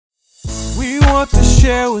want to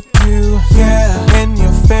share with you, yeah, and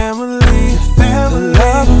your family, the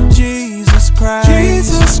love of Jesus Christ,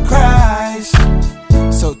 Jesus Christ.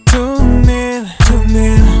 So tune in,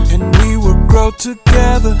 and we will grow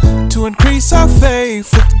together to increase our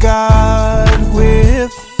faith with God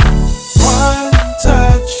with One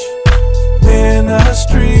Touch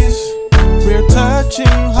Ministries. We're touching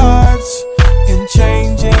hearts and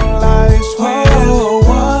changing lives with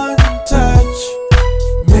One Touch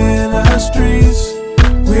Ministries.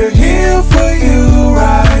 We're here for you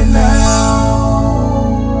right now.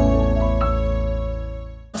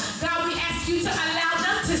 God, we ask you to allow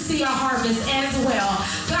them to see a harvest as well.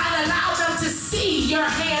 God, allow them to see your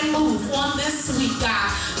hand move on this week, God.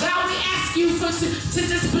 God, we ask you to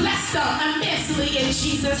just bless them immensely in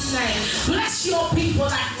Jesus' name. Bless your people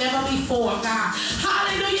like never before, God.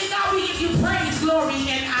 Hallelujah, God, we give you praise, glory,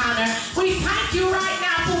 and honor. We thank you right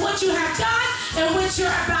now for what you have done and what you're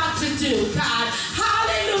about to do, God.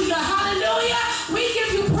 Hallelujah, hallelujah. We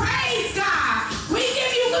give you praise, God. We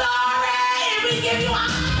give you glory and we give you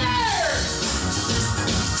honor.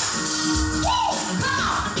 Woo, come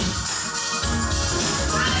on.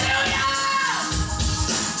 Hallelujah.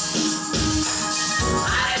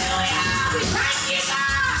 Hallelujah. We thank you,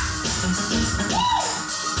 God. Woo.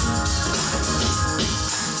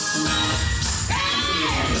 Hey.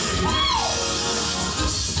 Woo.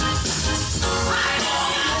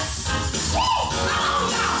 Hallelujah. Woo. Come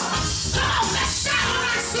on, y'all. Come on, let's shout on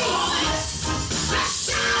our seat. Let's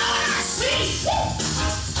shout on our seat. Woo.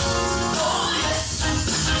 Come on.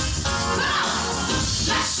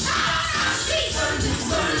 Let's shout on our seat.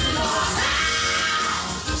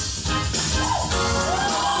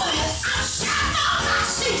 I'm shouting on my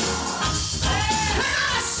seat. 'Cause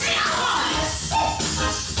I'm a sinner.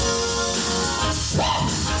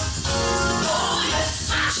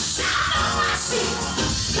 I shout on my seat.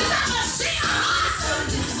 'Cause I'm a sinner.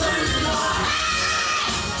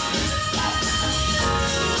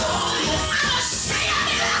 I'm a sinner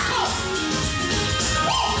miracle.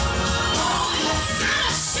 I'm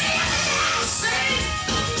a sinner dancing.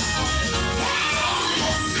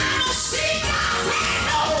 I'm a sinner God's hand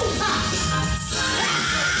move.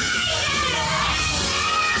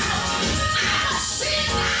 I'm a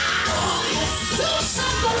sinner do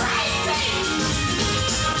some great things.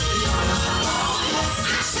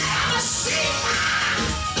 I said I'm a sinner.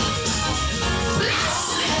 Bless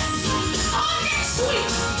me on this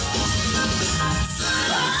week.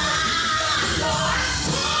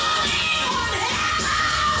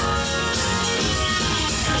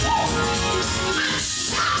 I'm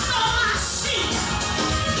shouting on my seat.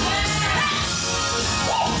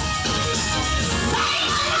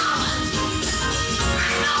 I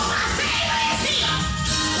know my favor is here.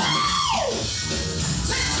 Woo!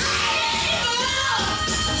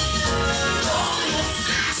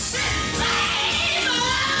 I said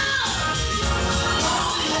favor.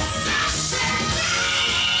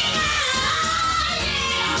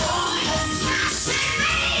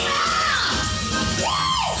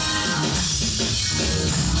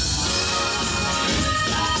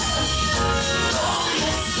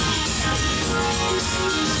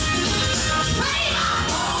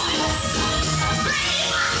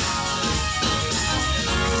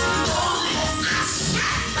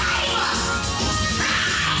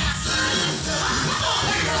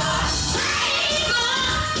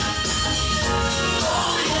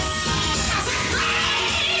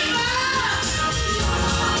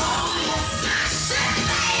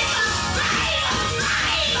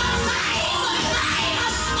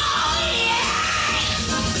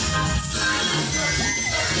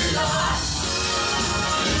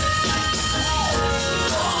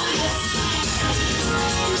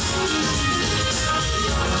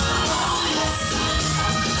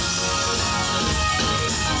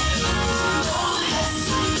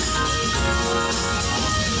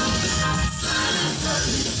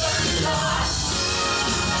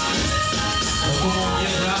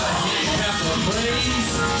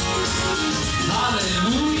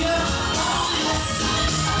 Hallelujah.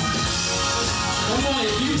 Come on,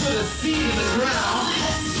 if you put a seed in the ground,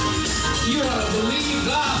 you ought to believe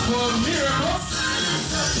God for a miracle.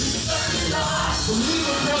 Believe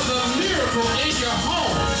Him for the miracle in your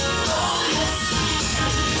home.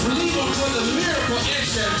 Believe Him for the miracle at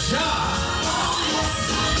your job.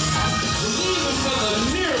 Believe Him for the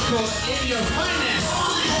miracle in your finances.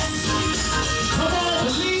 Come on,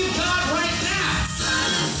 believe God right now.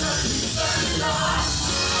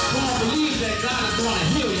 Come on, believe that God is going to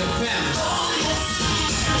heal your family.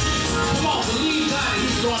 Come on, believe God that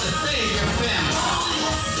He's going to save your family.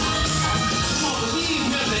 Come on, believe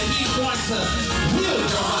Him that He's going to heal your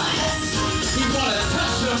body. He's going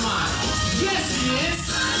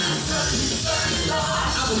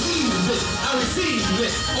receive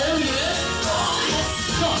it. Oh yeah.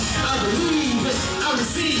 Come on, I believe it. I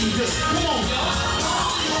receive it. Come on, y'all.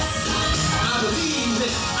 I believe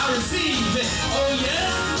it. I receive it. Oh yeah.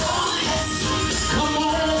 Come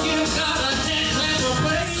on, give God a hand clap of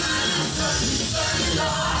praise.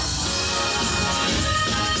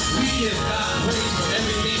 We give God praise for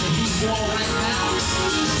everything that He's doing right now.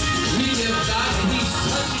 We give God that He's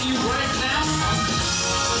touching you right now.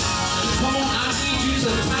 Come on, I need you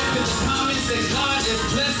to type in the comments that God is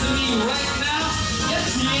blessing me right now.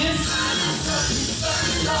 Yes, He is.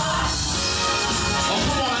 Oh,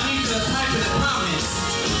 come on, I need you to type in the comments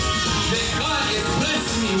that God is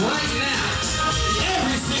blessing me right now.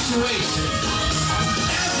 Every situation,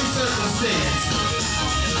 every circumstance,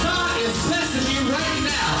 God is blessing me right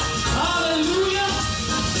now. Hallelujah.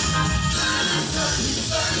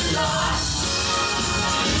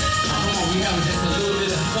 Come on, we have just a little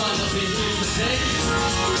bit of fun up in here today.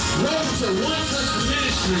 Welcome to One Touch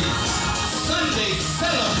Ministries Sunday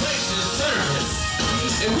celebration service.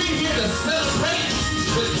 And we're here to celebrate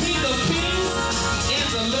the King of Kings and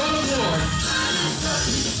the Lord of Lords.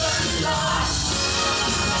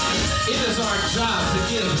 It is our job to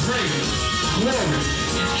give praise, glory,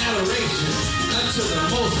 and adoration unto the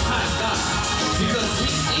Most High God, because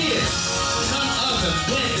He is none other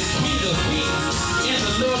than the King of Kings and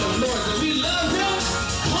the Lord of Lords, and we love Him.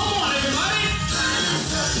 Come on, everybody!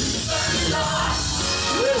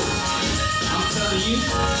 Woo. I'm telling you,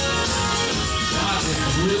 God is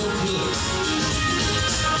real good.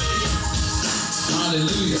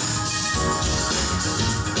 Hallelujah.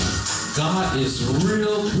 God is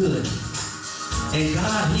real good. And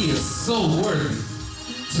God, He is so worthy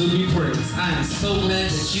to be praised. I am so glad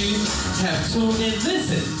that you have tuned in.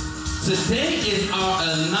 Listen, today is our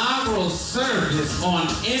inaugural service on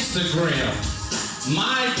Instagram.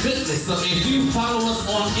 My goodness. So if you follow us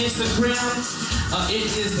on Instagram, it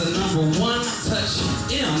is the number One Touch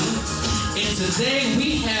M. And today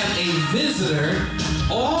we have a visitor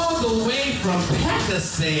all the way from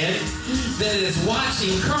Pakistan that is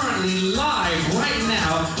watching currently live right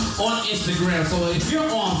now on Instagram. So if you're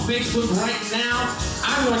on Facebook right now,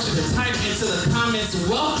 I want you to type into the comments,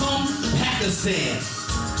 "Welcome Pakistan."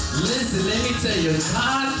 Listen, let me tell you,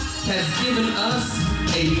 God has given us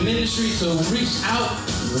a ministry to reach out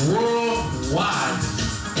worldwide.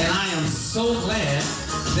 And I am so glad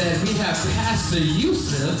that we have Pastor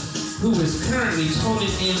Yusuf, who is currently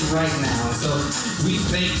tuning in right now. So we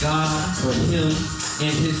thank God for him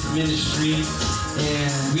and his ministry,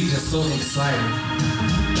 and we just so excited.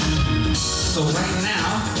 So right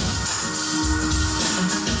now,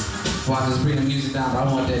 well, I just bring the music down, but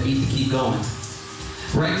I want that beat to keep going.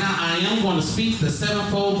 Right now, I am going to speak the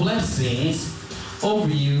sevenfold blessings over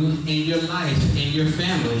you in your life and your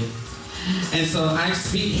family. And so I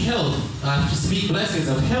speak health, I speak blessings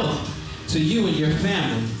of health to you and your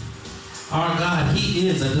family. Our God, He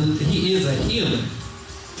is a healer.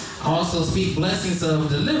 I also speak blessings of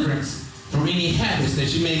deliverance from any habits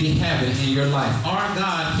that you may be having in your life. Our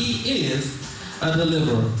God, He is a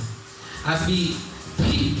deliverer. I speak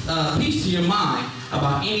peace to your mind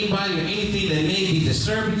about anybody or anything that may be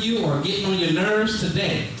disturbing you or getting on your nerves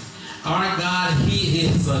today. Our God, He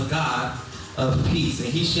is a God of peace, and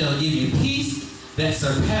He shall give you peace that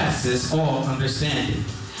surpasses all understanding.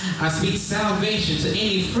 I speak salvation to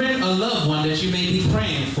any friend or loved one that you may be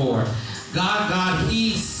praying for. God,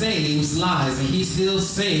 He saves lives, and He's still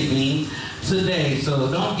saving today. So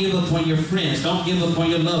don't give up on your friends. Don't give up on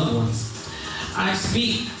your loved ones. I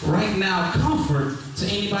speak right now comfort to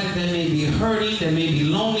anybody that may be hurting, that may be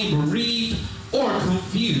lonely, bereaved, or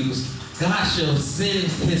confused. God shall send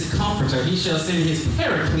His comforter. He shall send His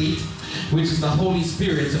paraclete, which is the Holy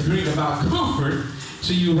Spirit, to bring about comfort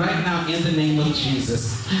to you right now in the name of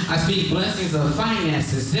Jesus. I speak blessings of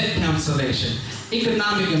finances, debt cancellation,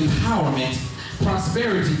 economic empowerment,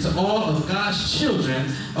 prosperity to all of God's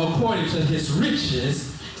children according to His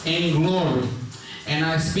riches and glory. And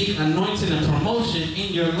I speak anointing and promotion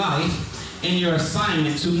in your life, in your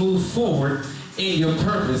assignment to move forward in your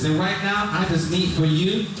purpose. And right now, I just need for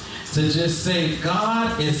you to just say,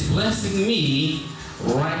 God is blessing me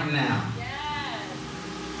right now.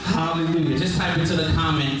 Hallelujah. Just type into the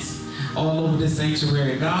comments all over this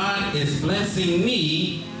sanctuary, God is blessing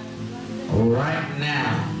me right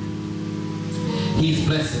now. He's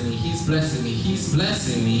blessing me. He's blessing me. He's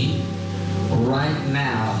blessing me right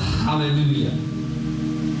now. Hallelujah.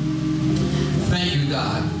 Thank you,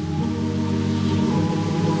 God.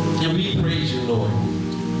 And we praise you, Lord.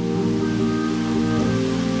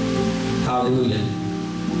 Hallelujah.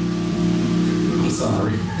 I'm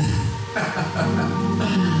sorry.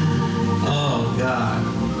 Oh, God.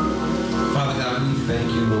 Father God,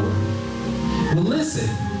 Well, listen,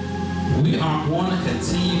 we are going to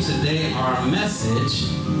continue today our message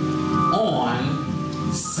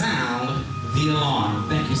on Sound the Alarm.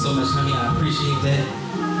 Thank you so much, honey. I appreciate that.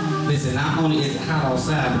 Listen, not only is it hot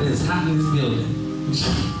outside, but it is hot in this building.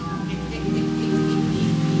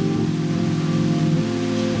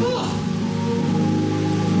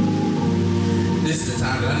 This is the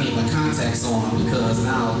time that I need my contacts on because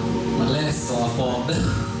now my glasses all fall.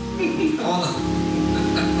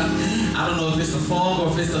 I don't know if it's the fog or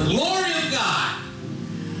if it's the glory of God.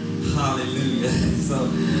 Hallelujah. So,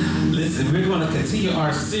 listen, we're going to continue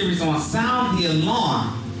our series on Sound the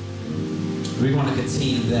Alarm. We're going to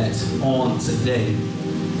continue that on today.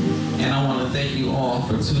 And I want to thank you all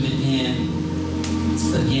for tuning in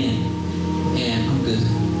again. And I'm good.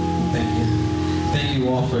 Thank you. Thank you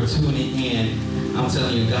all for tuning in. I'm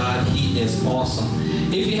telling you, God, He is awesome.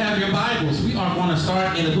 If you have your Bibles, we are going to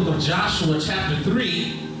start in the book of Joshua chapter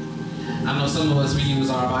 3. I know some of us, we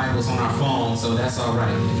use our Bibles on our phones, so that's all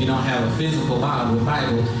right. If you don't have a physical Bible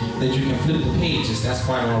that you can flip the pages, that's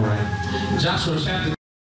quite all right. Joshua chapter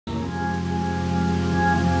 3,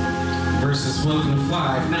 verses 1 through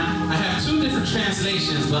 5. Now, I have two different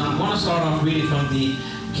translations, but I'm going to start off reading from the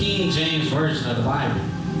King James Version of the Bible.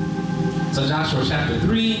 So Joshua chapter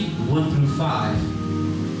 3, 1 through 5.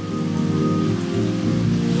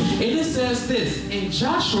 And it says this, and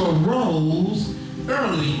Joshua rose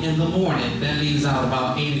early in the morning. That leaves out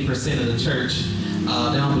about 80% of the church.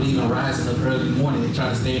 They don't believe in rising up early in the morning. They try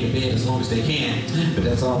to stay in the bed as long as they can. But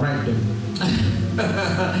that's all right with them.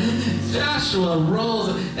 Joshua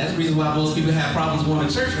rose. That's the reason why most people have problems going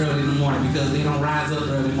to church early in the morning, because they don't rise up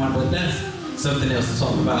early in the morning. But that's something else to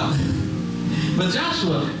talk about. But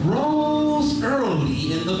Joshua rose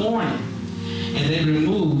early in the morning, and they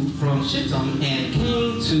removed from Shittim and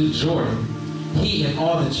came to Jordan, he and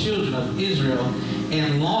all the children of Israel,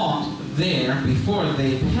 and lodged there before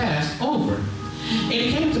they passed over. And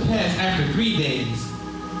it came to pass after 3 days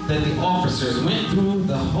that the officers went through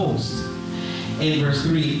the host. In verse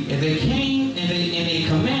 3, and they came and they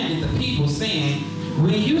commanded the people, saying,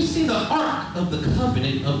 when you see the ark of the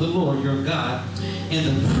covenant of the Lord your God, and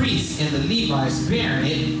the priests and the Levites bearing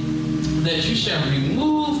it, that you shall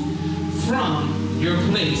remove from your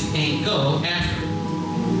place and go after it.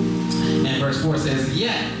 And verse 4 says,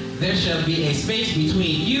 yet there shall be a space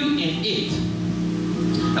between you and it,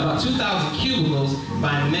 about 2,000 cubicles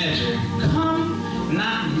by measure. Come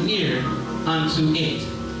not near unto it,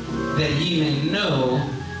 that ye may know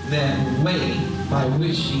that way by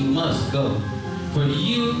which ye must go. For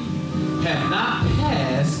you have not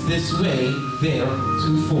passed this way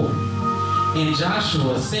theretofore. And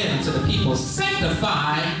Joshua said unto the people,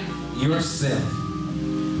 sanctify yourself,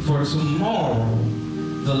 for tomorrow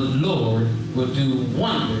the Lord will do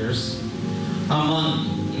wonders among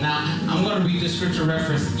you. Now, I'm going to read this scripture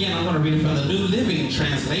reference again. I'm going to read it from the New Living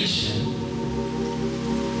Translation.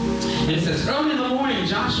 And it says, early in the morning,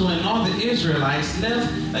 Joshua and all the Israelites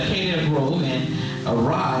left Acacia Grove and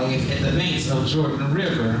arrived at the banks of Jordan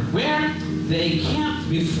River, where they camped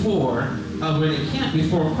before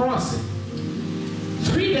crossing.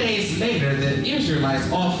 3 days later, the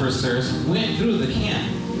Israelites officers went through the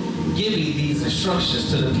camp, giving these instructions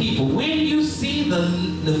to the people. When you see the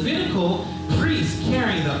Levitical priests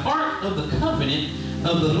carrying the ark of the covenant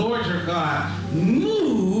of the Lord your God,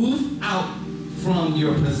 move out from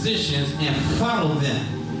your positions and follow them,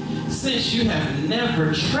 since you have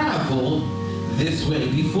never traveled this way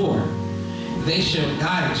before. They shall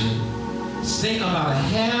guide you. Stay about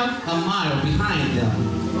half a mile behind them,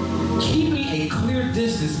 keeping a clear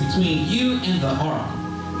distance between you and the ark.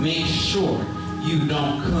 Make sure you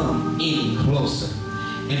don't come any closer.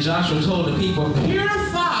 And Joshua told the people,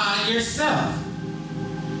 purify yourself,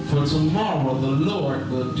 for tomorrow the Lord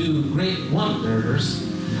will do great wonders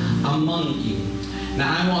among you.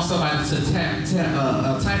 Now I want somebody to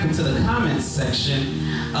type into the comments section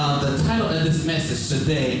the title of this message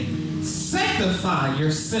today, sanctify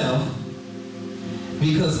yourself,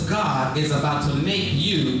 because God is about to make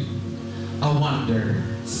you a wonder.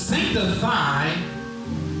 Sanctify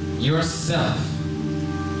yourself,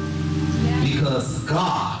 because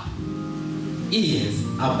God is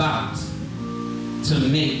about to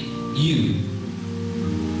make you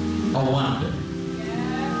a wonder.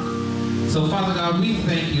 So Father God, we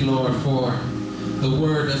thank you, Lord, for the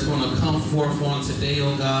word that's going to come forth on today,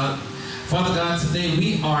 oh God. Father God, today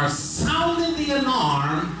we are sounding the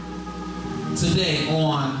alarm today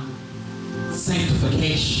on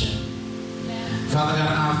sanctification. Father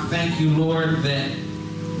God, I thank you, Lord, that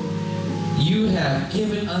you have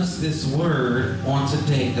given us this word on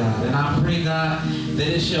today, God. And I pray, God, that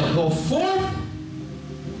it shall go forth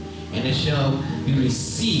and it shall be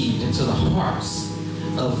received into the hearts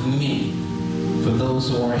of many. For those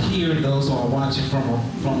who are here, those who are watching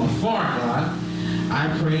from afar, God,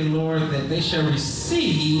 I pray, Lord, that they shall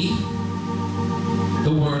receive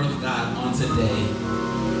the word of God on today.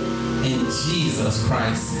 In Jesus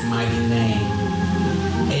Christ's mighty name.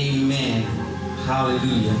 Amen.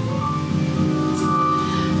 Hallelujah.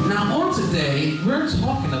 Now on today, we're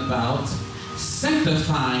talking about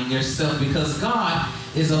sanctifying yourself, because God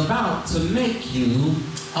is about to make you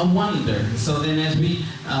a wonder. So then as we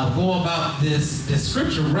go about this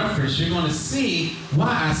scripture reference, you're going to see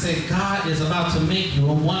why I said God is about to make you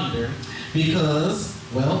a wonder. Because,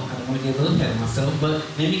 well, I don't want to get a little ahead of myself, but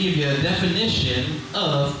let me give you a definition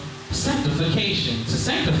of sanctification. To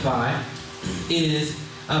sanctify is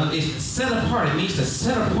set apart. It means to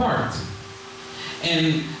set apart.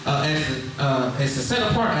 And as to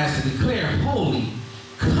set apart, as to declare holy,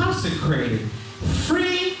 consecrated,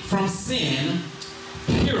 free from sin,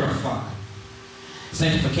 purified.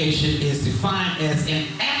 Sanctification is defined as an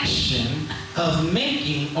action of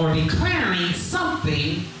making or declaring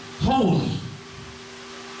something holy.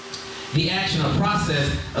 The action or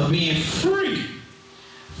process of being free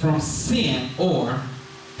from sin or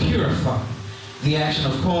purified. The action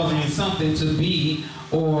of causing something to be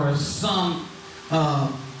or something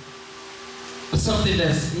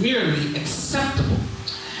that's merely acceptable.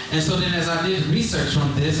 And so then as I did research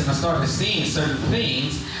on this and I started seeing certain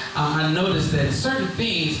things, I noticed that certain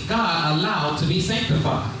things God allowed to be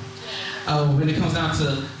sanctified. When it comes down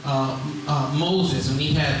to Moses, when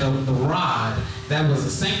he had the rod, that was a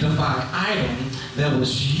sanctified item that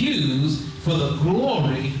was used for the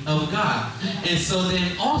glory of God. And so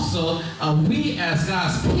then also, we as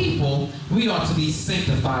God's people, we ought to be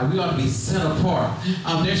sanctified. We ought to be set apart.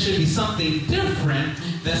 There should be something different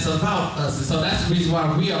that's about us. And so that's the reason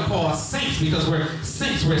why we are called saints, because we're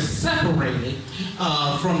saints. We're separated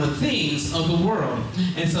from the things of the world.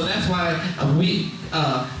 And so that's why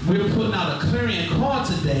we're putting out a clarion call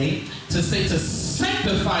today to say to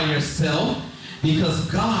sanctify yourself, because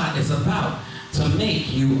God is about to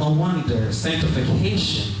make you a wonder.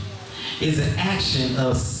 Sanctification is an action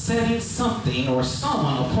of setting something or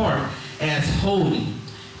someone apart as holy,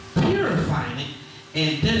 purifying it,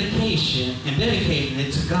 and dedicating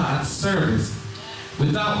it to God's service.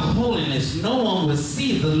 Without holiness, no one will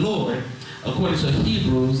see the Lord, according to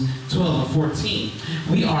Hebrews 12:14.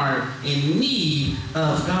 We are in need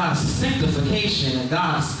of God's sanctification and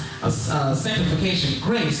God's sanctification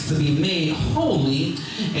grace to be made holy.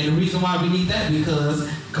 And the reason why we need that, because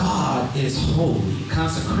God is holy.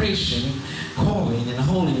 Consecration, calling, and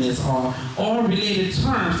holiness are all related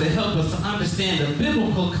terms that help us to understand the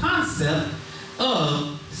biblical concept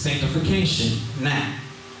of sanctification. Now,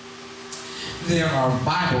 there are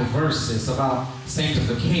Bible verses about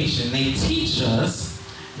sanctification. They teach us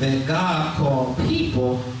that God called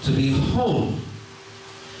people to be holy,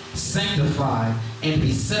 sanctified, and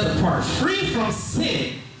be set apart, free from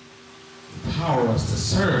sin, empower us to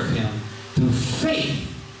serve Him through faith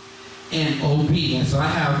and obedience. So I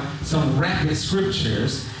have some rapid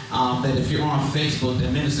scriptures that if you're on Facebook,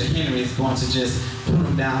 then Minister Henry is going to just put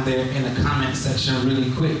them down there in the comment section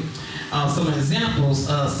really quick. Some examples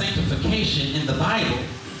of sanctification in the Bible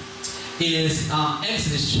is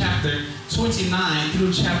Exodus chapter 29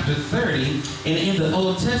 through chapter 30. And in the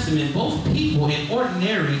Old Testament, both people and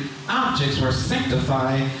ordinary objects were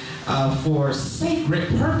sanctified for sacred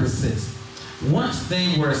purposes. Once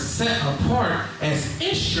they were set apart as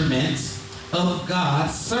instruments of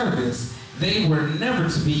God's service, they were never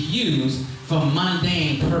to be used for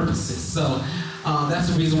mundane purposes. So that's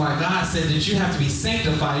the reason why God said that you have to be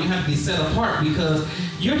sanctified, you have to be set apart, because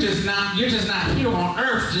you're just not here on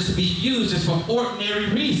earth just to be used just for ordinary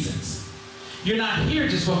reasons. You're not here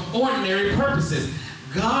just for ordinary purposes.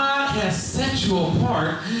 God has set you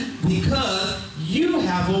apart because you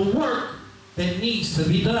have a work that needs to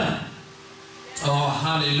be done. Oh,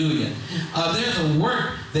 hallelujah. There's a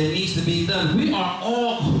work that needs to be done. We are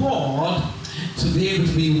all called to be able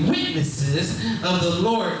to be witnesses of the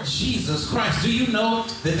Lord Jesus Christ. Do you know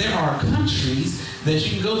that there are countries that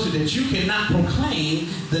you can go to that you cannot proclaim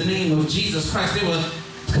the name of Jesus Christ? They will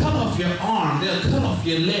cut off your arm, they'll cut off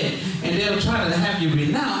your leg, and they'll try to have you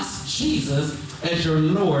renounce Jesus as your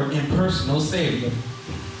Lord and personal Savior.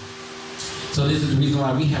 So this is the reason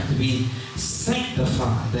why we have to be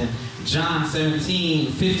sanctified. And John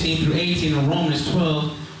 17:15 through 18, and Romans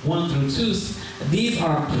 12:1 through 2. These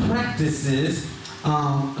are practices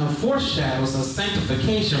and foreshadows of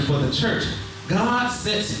sanctification for the church. God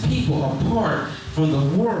sets people apart from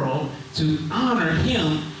the world to honor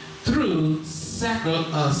Him through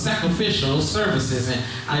sacrificial services, and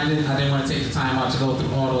I didn't want to take the time out to go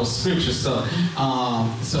through all those scriptures. So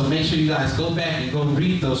make sure you guys go back and go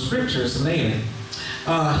read those scriptures later.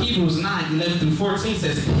 Hebrews 9:11-14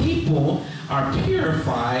 says, people are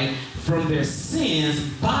purified from their sins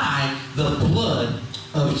by the blood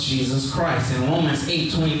of Jesus Christ. In Romans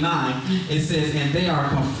 8:29, it says, and they are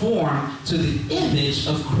conformed to the image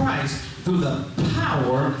of Christ through the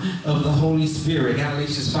power of the Holy Spirit.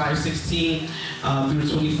 Galatians 5:16-24,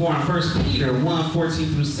 and 1 Peter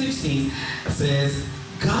 1:14-16 says,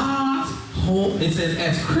 it says,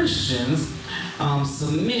 as Christians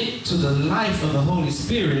submit to the life of the Holy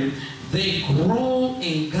Spirit, they grow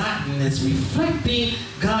in godliness, reflecting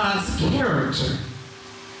God's character.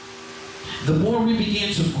 The more we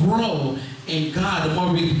begin to grow in God, the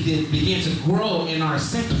more we begin to grow in our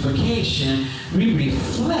sanctification, we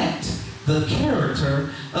reflect the character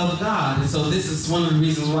of God. And so this is one of the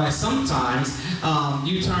reasons why sometimes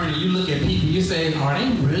you turn and you look at people, you say, are they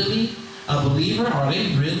really a believer? Are they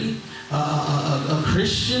really a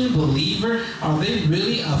Christian believer? Are they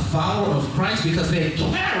really a follower of Christ? Because their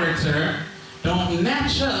character don't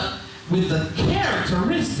match up with the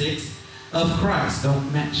characteristics of Christ. Don't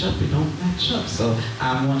match up, it don't match up. So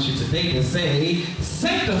I want you today to say,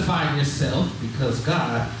 sanctify yourself, because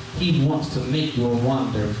God, He wants to make you a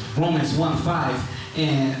wonder. Romans 1:5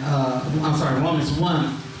 and Romans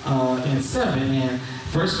 1:7 and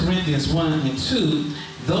 1 Corinthians 1:2,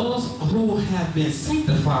 those who have been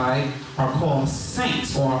sanctified are called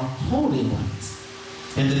saints or holy ones.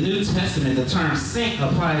 In the New Testament, the term saint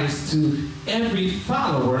applies to every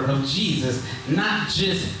follower of Jesus, not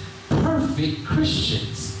just perfect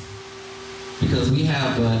Christians. Because we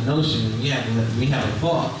have a notion, we have a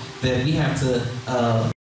thought that we have to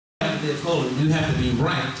live holy, we have to be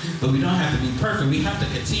right, but we don't have to be perfect. We have to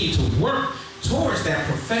continue to work towards that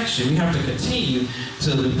perfection. We have to continue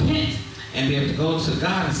to repent and be able to go to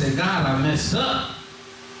God and say, God, I messed up.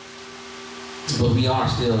 But we are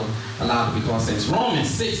still allowed to be called saints. Romans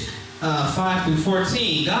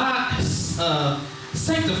 6:5-14. God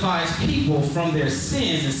sanctifies people from their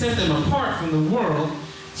sins and set them apart from the world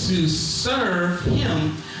to serve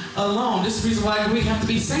Him alone. This is the reason why we have to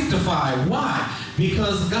be sanctified. Why?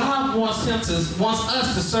 Because God wants us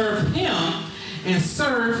to serve Him and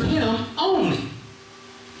serve Him only.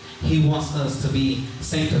 He wants us to be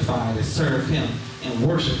sanctified and serve Him and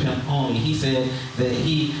worship Him only. He said that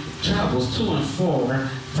He travels to and fro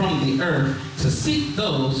from the earth to seek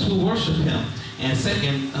those who worship Him. And 2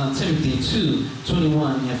 Timothy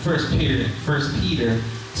 2:21 and 1 Peter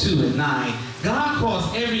 2:9. God calls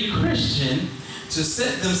every Christian to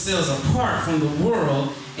set themselves apart from the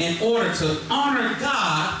world in order to honor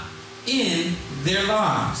God in their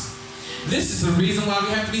lives. This is the reason why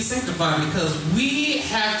we have to be sanctified, because we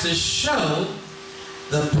have to show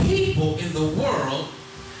the people in the world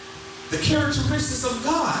the characteristics of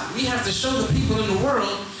God. We have to show the people in the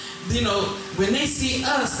world, you know, when they see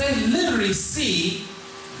us, they literally see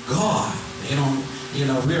God.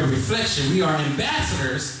 We're a reflection. We are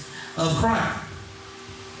ambassadors of Christ.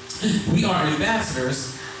 We are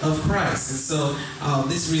ambassadors of Christ. And so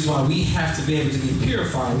this is the reason why we have to be able to be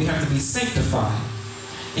purified. We have to be sanctified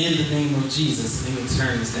in the name of Jesus. Let me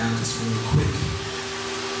turn this down just real quick.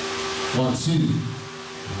 1, 2.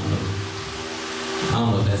 I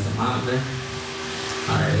don't know if that's the monitor.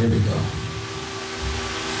 All right, here we go.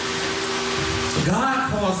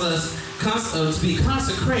 God calls us to be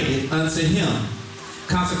consecrated unto Him.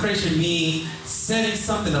 Consecration means setting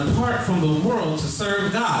something apart from the world to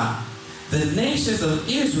serve God. The nations of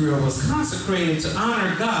Israel was consecrated to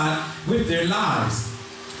honor God with their lives.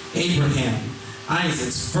 Abraham,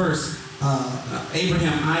 Isaac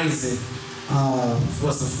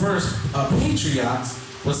was the first patriarch,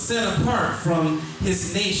 was set apart from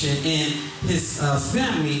his nation and his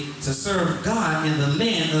family to serve God in the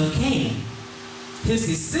land of Canaan. His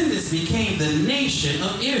descendants became the nation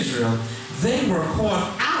of Israel. They were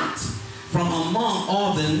called out from among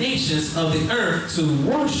all the nations of the earth to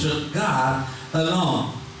worship God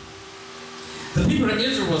alone. The people of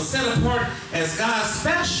Israel were set apart as God's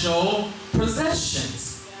special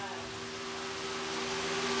possessions.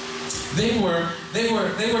 They were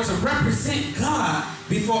to represent God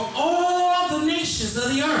before all the nations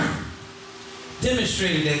of the earth,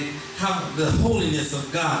 demonstrating how the holiness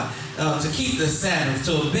of God, to keep the Sabbath,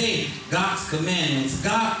 to obey God's commandments.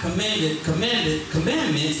 God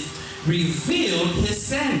commandments revealed His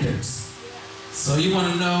standards. So you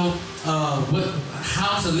want to know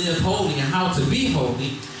how to live holy and how to be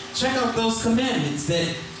holy? Check out those commandments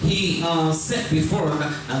that He set before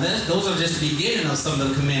us. Now those are just the beginning of some of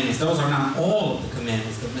the commandments. Those are not all of the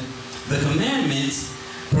commandments. The commandments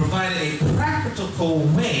provided a practical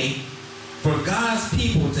way for God's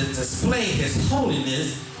people to display His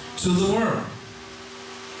holiness to the world.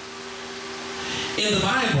 In the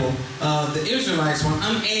Bible, the Israelites were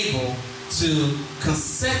unable to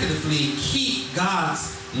consecutively keep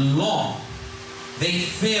God's law. They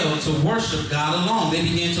failed to worship God alone. They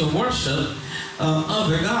began to worship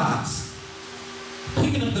other gods,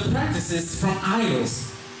 picking up the practices from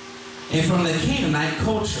idols and from the Canaanite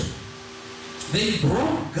culture. They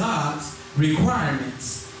broke God's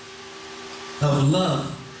requirements of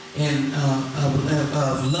love and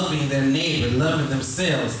of loving their neighbor, loving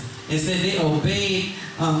themselves. Instead, they obeyed,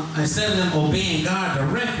 instead of them obeying God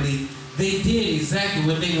directly, they did exactly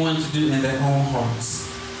what they wanted to do in their own hearts.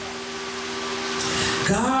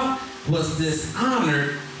 God was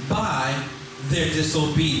dishonored by their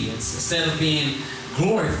disobedience. Instead of being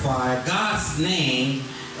glorified, God's name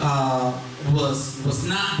was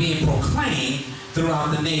not being proclaimed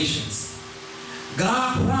throughout the nations.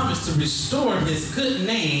 God promised to restore His good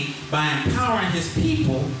name by empowering His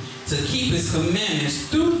people to keep His commandments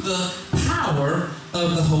through the power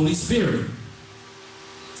of the Holy Spirit.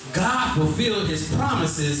 God fulfilled His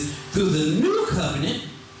promises through the new covenant,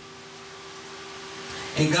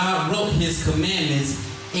 and God wrote His commandments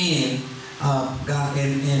in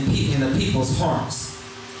the people's hearts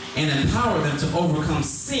and empowered them to overcome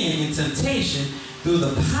sin and temptation through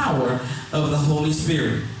the power of the Holy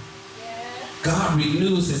Spirit. God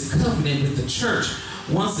renews His covenant with the church,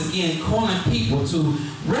 once again calling people to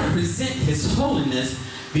represent His holiness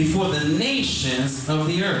before the nations of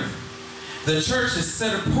the earth. The church is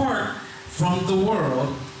set apart from the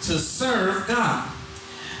world to serve God.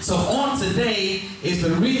 So on today is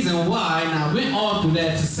the reason why, and I went all through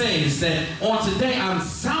that to say, is that on today I'm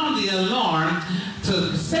sounding the alarm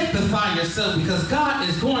to sanctify yourself, because God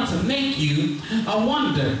is going to make you a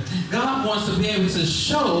wonder. God wants to be able to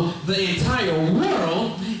show the entire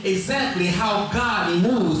world exactly how God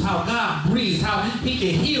moves, how God breathes, how He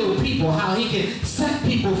can heal people, how He can set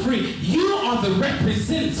people free. You are the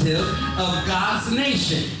representative of God's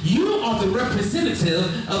nation. You are the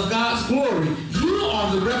representative of God's glory. You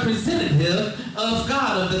are the representative of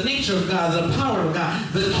God, of the nature of God, the power of God,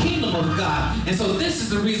 the kingdom of God. And so this is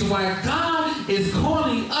the reason why God is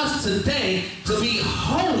calling us today to be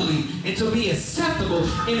holy and to be acceptable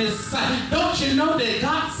in His sight. Don't you know that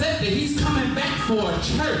God said that He's coming back for a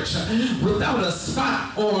church without a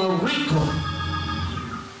spot or a wrinkle?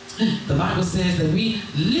 The Bible says that we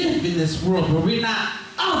live in this world, but we're not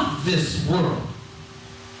of this world.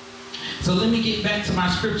 So let me get back to my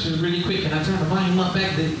scriptures really quick. Can I turn the volume up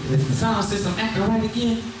back? Is the sound system acting right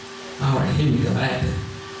again? All right, here we go. I have to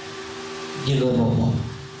get a little more.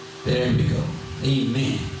 There we go.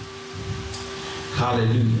 Amen.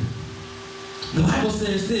 Hallelujah. The Bible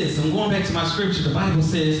says this. I'm going back to my scripture. The Bible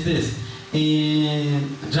says this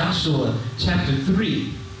in Joshua chapter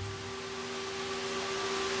 3.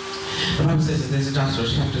 The Bible says this in Joshua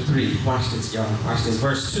chapter 3. Watch this, y'all. Watch this.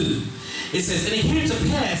 Verse 2. It says, and it came to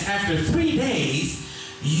pass after 3 days,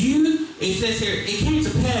 it says here, it came to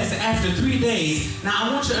pass that after 3 days. Now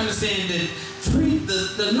I want you to understand that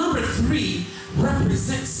the number 3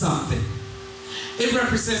 represents something. It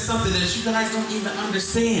represents something that you guys don't even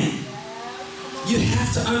understand. You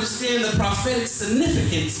have to understand the prophetic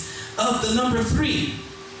significance of the number 3.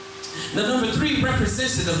 The number 3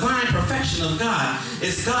 represents the divine perfection of God.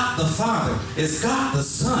 It's God the Father, it's God the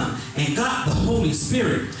Son, and God the Holy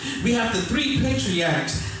Spirit. We have the 3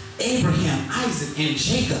 patriarchs, Abraham, Isaac, and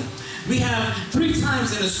Jacob. We have 3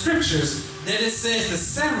 times in the scriptures that it says the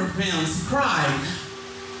seraphims cried,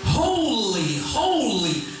 holy,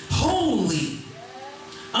 holy, holy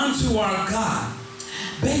unto our God.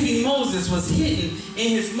 Baby Moses was hidden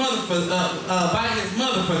in his mother by his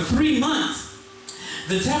mother for 3 months.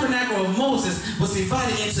 The tabernacle of Moses was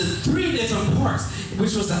divided into 3 different parts,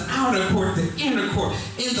 which was the outer court, the inner court,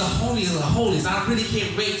 in the Holy of the Holies. I really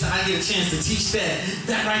can't wait till I get a chance to teach that.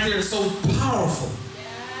 That right there is so powerful.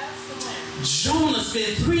 Jonah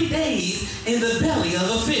spent 3 days in the belly of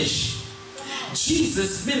a fish.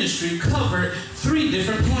 Jesus' ministry covered 3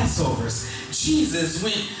 different Passovers. Jesus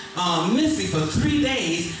went missing for 3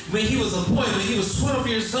 days when he was a boy, when he was 12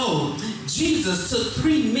 years old. Jesus took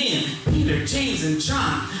 3 men, Peter, James, and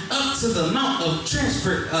John, up to the Mount of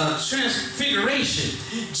Transfiguration.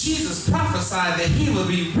 Jesus prophesied that he would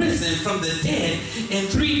be risen from the dead in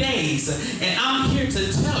 3 days. And I'm here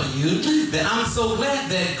to tell you that I'm so glad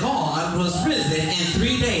that God was risen in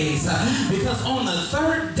 3 days. Because on the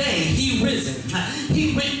 3rd day, he risen.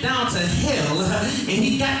 He went down to hell and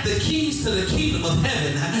he got the keys to the kingdom of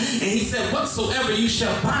heaven. And he said, whatsoever you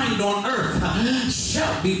shall bind on earth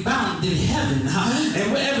shall be bound in heaven.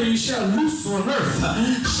 And whatever you shall loose on earth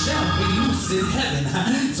shall be loose in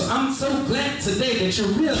heaven. So I'm so glad today that you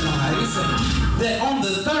realize that on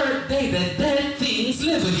the third day that dead things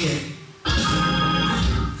live again.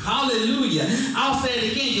 Hallelujah. I'll say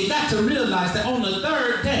it again. You got to realize that on the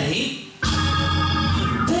third day,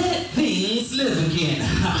 dead things live again.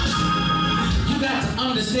 You got to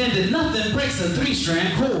understand that nothing breaks a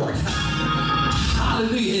 3-strand cord.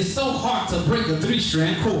 Hallelujah. It's so hard to break a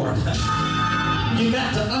 3-strand cord. You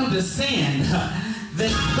got to understand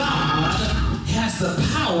that God has the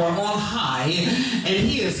power on high, and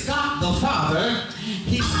he has got the Father,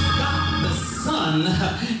 he's got the Son,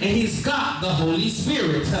 and he's got the Holy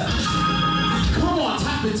Spirit. Come on,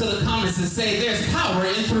 type into the comments and say there's power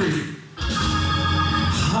in 3.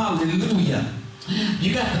 Hallelujah.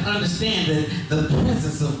 You got to understand that the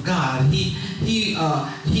presence of God, he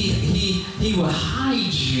will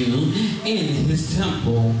hide you in his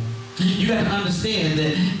temple. You got to understand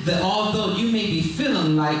that although you may be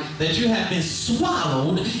feeling like that you have been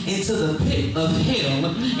swallowed into the pit of hell,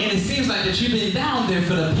 and it seems like that you've been down there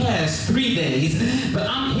for the past 3 days, but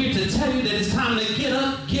I'm here to tell you that it's time to get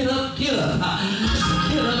up, get up, get up.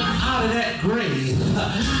 Get up out of that grave.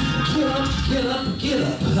 Get up, get up, get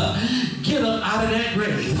up. Get up out of that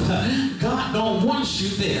grave. God don't want you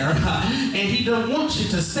there, and he don't want you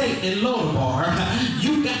to stay in Lodabar.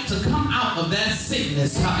 You got to come out of that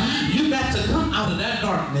sickness. You got to come out of that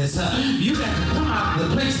darkness. You got to come out of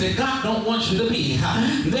the place that God don't want you to be.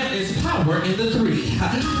 There is power in the 3.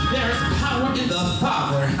 There's power in the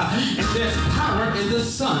Father, and there's power in the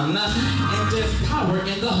Son, and there's power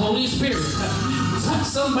in the Holy Spirit. Touch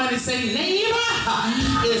somebody, say, neighbor,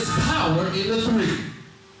 is power in the 3.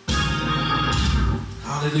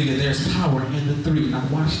 Hallelujah, there's power in the 3. Now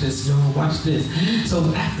watch this, y'all, watch this.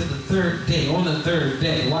 So after the 3rd day, on the 3rd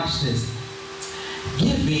day, watch this.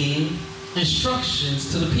 Giving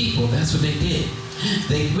instructions to the people. That's what they did.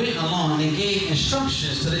 They went along and gave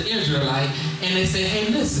instructions to the Israelite, and they said, hey,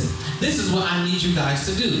 listen, this is what I need you guys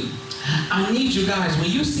to do. I need you guys, when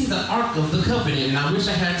you see the Ark of the Covenant, and I wish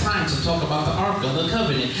I had time to talk about the Ark of the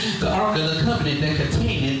Covenant that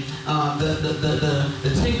contained the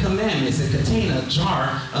 10 Commandments. It contained a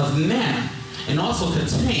jar of manna, and also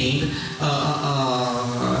contained the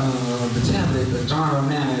tablet, the jar of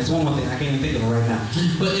manna. It's one more thing, I can't even think of it right now.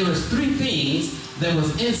 But it was 3 things that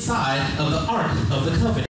was inside of the Ark of the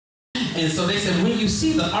Covenant. And so they said, when you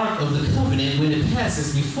see the Ark of the Covenant, when it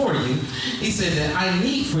passes before you, he said that I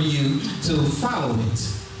need for you to follow it.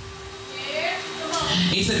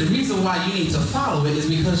 He said the reason why you need to follow it is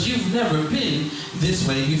because you've never been this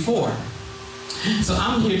way before. So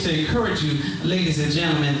I'm here to encourage you, ladies and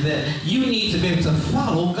gentlemen, that you need to be able to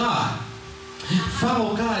follow God.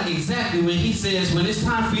 Follow God exactly when he says when it's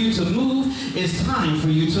time for you to move, it's time for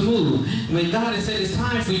you to move. When God has said it's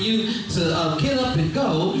time for you to get up and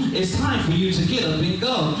go, it's time for you to get up and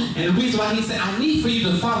go. And the reason why he said I need for you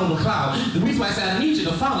to follow the cloud, the reason why I said I need you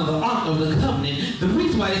to follow the Ark of the Covenant, the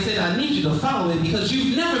reason why he said I need you to follow it because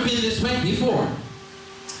you've never been this way before.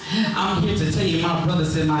 I'm here to tell you, my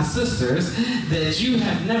brothers and my sisters, that you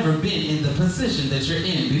have never been in the position that you're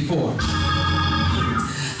in before.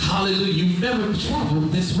 Hallelujah. You've never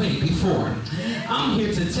traveled this way before. I'm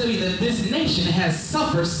here to tell you that this nation has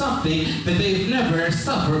suffered something that they've never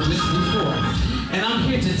suffered with before. And I'm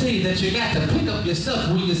here to tell you that you got to pick up your stuff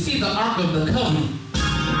when you see the Ark of the Covenant.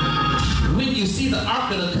 When you see the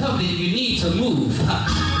Ark of the Covenant, you need to move.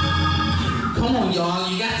 Come on,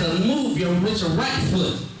 y'all. You got to move with your right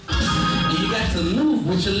foot. And you got to move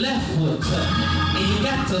with your left foot. And you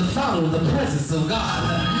got to follow the presence of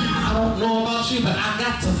God. I don't know about you, but I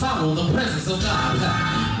got to follow the presence of God.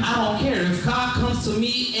 I don't care if God comes to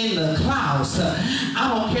me in the clouds. I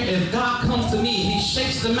don't care if God comes to me, he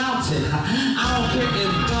shakes the mountain. I don't care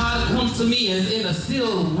if God comes to me in a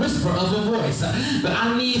still whisper of a voice. But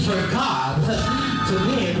I need for God to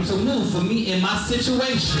be able to move for me in my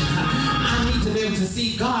situation. I need to be able to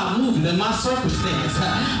see God moving in my circumstance.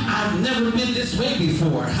 I've never been this way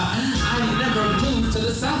before. I've never moved to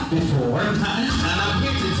the south before. And I'm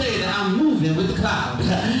here to tell you that I'm moving with the cloud.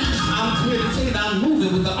 I'm here to tell you that I'm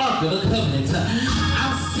moving with the Ark of the Covenant.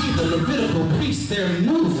 I see the Levitical priests, they're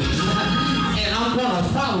moving. And I'm going to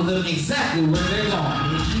follow them exactly where they're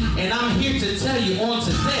going. And I'm here to tell you on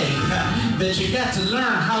today that you got to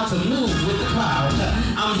learn how to move with the cloud.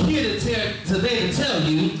 I'm here today to tell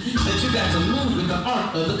you that you got to move with the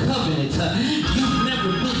Ark of the Covenant. You've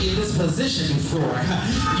never been in this position before.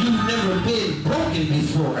 You've never been broken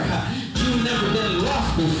before. You you've never been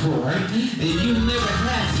lost before, and you've never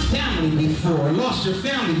had family before, lost your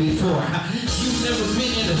family before, you've never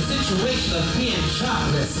been in a situation of being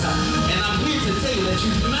jobless, and I'm here to tell you that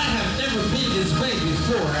you might have never been this way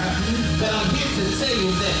before, but I'm here to tell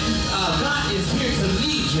you that God is here to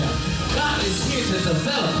lead you. God is here to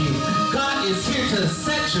develop you. God is here to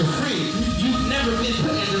set you free. You've never been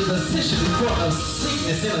put in a position before of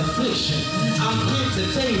sickness and affliction. I'm here to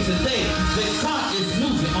tell you today that God is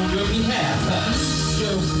moving on your behalf.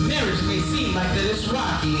 Your marriage may seem like that it's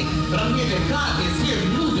rocky, but I'm here that God is here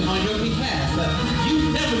moving on your behalf.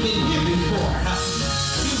 You've never been here before.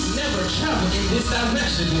 You've never traveled in this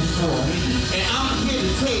direction before. And I'm here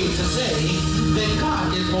to tell you today that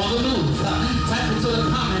God is on the move. Type into the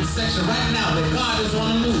comment section right now that God is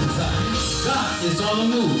on the move. God is on the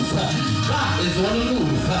move. God is on the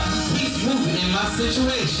move. He's moving in my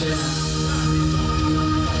situation.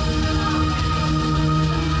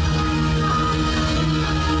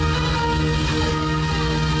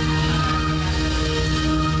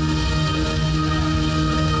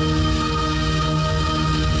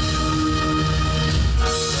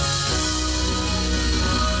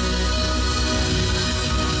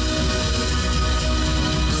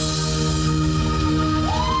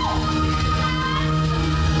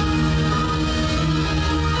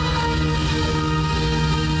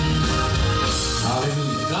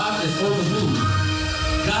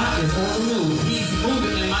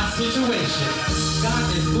 Situation. God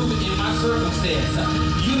is moving in my circumstance.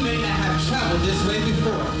 You may not have traveled this way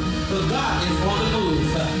before, but God is on the move.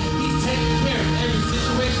 He's taking care of every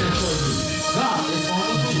situation for you. God is on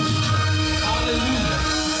the move. Hallelujah.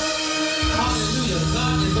 Hallelujah.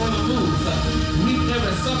 God is on the move. We've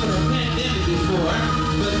never suffered a pandemic before,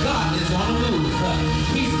 but God is on the move.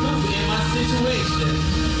 He's moving in my situation.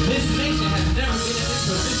 This nation has never been in this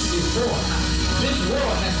position before. This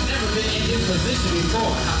world has never been in this position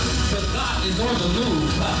before, but God is on the move.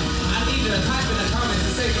 I need you to type in the comments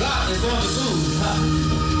and say, God is on the move.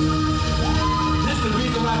 That's the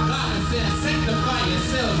reason why God is saying, sanctify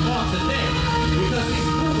yourselves on today, because He's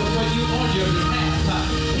moving for you on your behalf.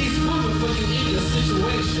 He's moving for you in your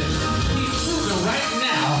situation. He's moving right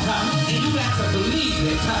now, and you got to believe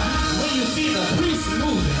it. When you see the priest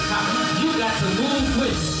moving, you got to move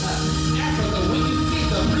with it. Africa, when you see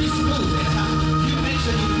the priest moving, you make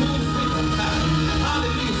sure you move with them.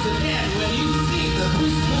 Hallelujah. Sudan, when you see the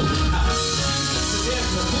priest moving, you need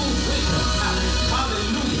to move with them.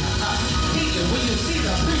 Hallelujah. Kenya, when you see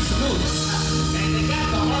the priest moving, and they got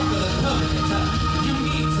the Ark of the Covenant, you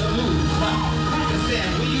need to move. Pakistan,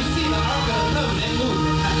 when you see the Ark of the Covenant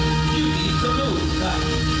moving, you need to move.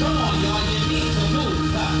 Come on, y'all, you need to move.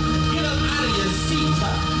 Get up out of your seat.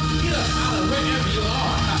 Get up out of wherever you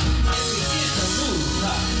are. Begin to move.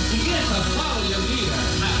 Begin to follow your leader.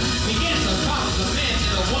 Begin to follow the man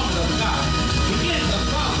and the woman of God. Begin to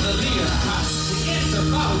follow the leader. Begin to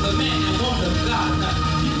follow the man and woman of God.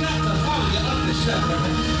 You got to follow your under shepherd.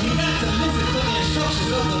 You got to listen to the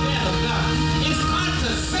instructions of the man of God. It's time to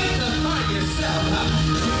sanctify yourself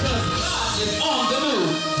because God is on the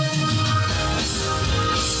move.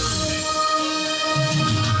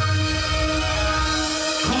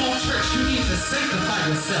 Come on, church, you need to sanctify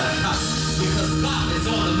yourself because God is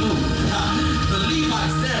on the move. The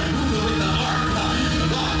Levites there moving with the ark.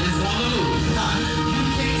 God is on the move. You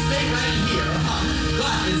can't stay right here.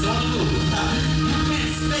 God is on the move. You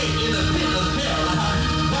can't stay in the pit of hell.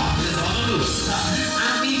 God is on the move.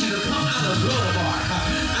 I need you to come out of Lodabar.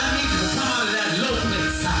 I need you to come out of that low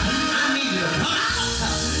place. I need you to come out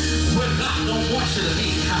where God don't want you to be.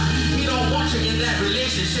 He don't want you in that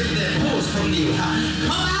relationship that pulls from you. Come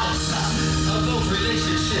out of those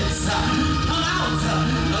relationships. Come out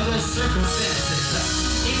of those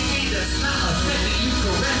circumstances. Anything that's not affecting you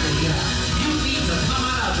correctly, you need to come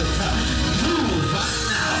out of it. Move right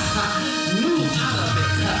now. Move out of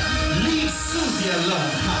it. Leave Susie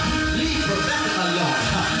alone. Leave Rebecca alone.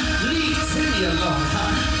 Leave Timmy alone.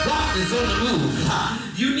 God is on the move.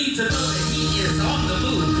 You need to know that He is on the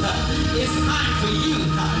move. It's time for you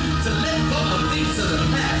to let go of things of the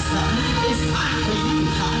past. It's time for you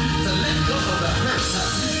to let go of the hurt.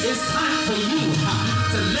 It's time for you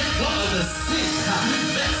to let go of the sin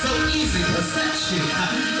that so easily besets you.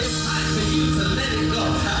 It's time for you to let it go.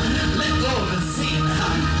 Let go of the sin.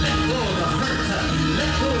 Let go of the hurt.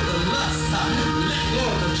 Let go of the lust. Let go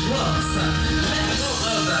of the drugs. Let go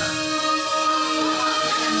of the...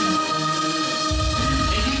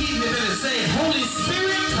 And you need to say, Holy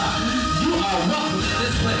Spirit, you are welcome in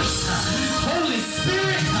this place. Holy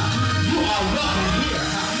Spirit, you are welcome here.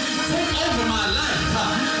 Take over my life.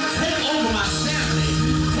 Take over my family.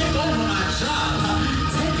 Take over my job.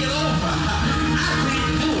 Take it over.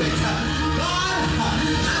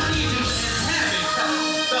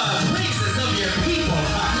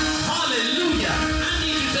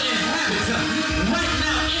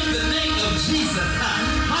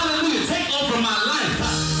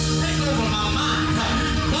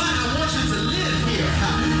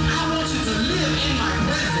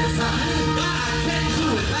 God, I can't do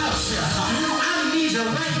without you. I need you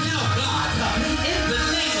right now, God. In the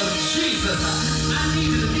name of Jesus, I need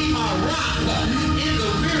you to be my rock in the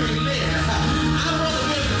weary land. I want to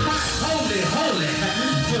be able to cry, holy, holy,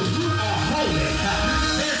 for you are holy.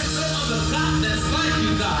 There's no other God that's like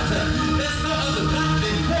you, God. There's no other God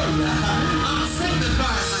before you. I'm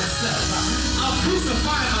sanctifying myself. I'm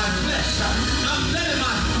crucifying my flesh. I'm letting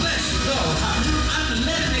my flesh go. I'm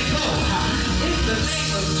letting it go. In the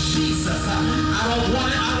name of Jesus, I don't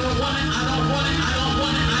want it. I don't want it. I don't want it. I don't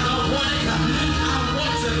want it. I don't want it. I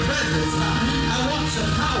want your presence. I want your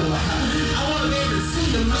power. I want to be able to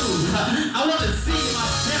see you move. I want to see my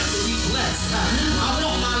family be blessed. I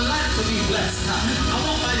want my life to be blessed. I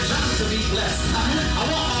want my job to be blessed. I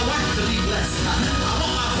want my wife to be blessed. I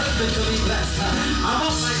want my husband to be blessed. I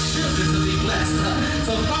want my children to be blessed.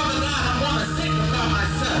 So Father God, I want to sanctify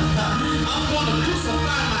myself. I'm going to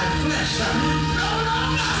crucify my flesh. No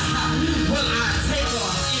longer will I take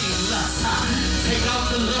on any lust. Take out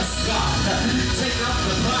the lust, God. Take out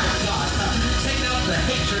the pride, God. Take out the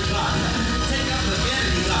hatred, God. Take out the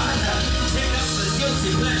vanity, God. Take out the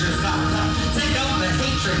guilty pleasures, God. Take out the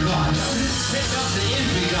hatred, God. Take out the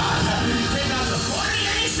envy, God. Take out the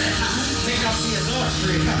fornication. Take out the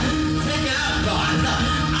adultery. Take it out, God.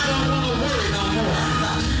 I don't want to worry no more.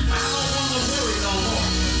 I don't want to worry no more.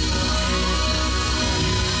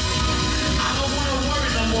 I don't want to worry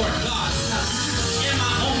no more, God. Am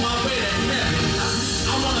I on my way to heaven?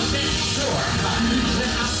 I want to make sure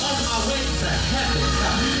that I'm on my way to heaven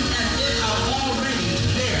as if I'm already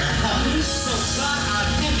there. So God, I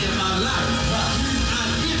give you my life. I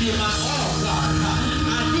give you my all, God.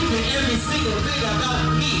 I give you every single thing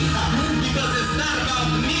about me because it's not about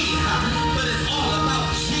me, but it's all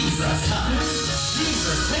about Jesus.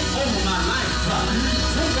 Jesus, take over my life.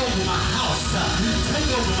 Take over my house. Take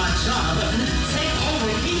over my job. Take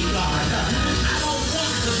over me, God. I don't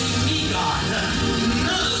want to be me, God.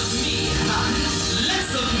 None of me. Less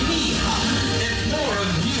of me and more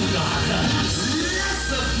of you, God. Less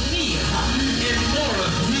of me and more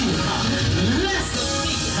of you. Less of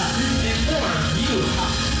me and more of you.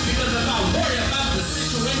 Because if I worry about the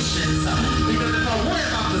situations, because if I worry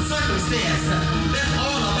about the circumstance, that's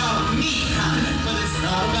all about me. But it's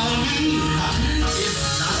not about me. It's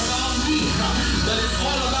not about me. But it's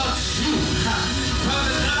all about you.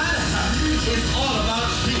 Father God, it's all about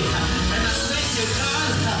you. And I thank you,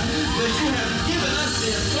 God, that you have given us the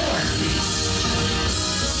authority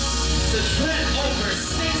to tread over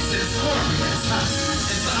snakes and scorpions.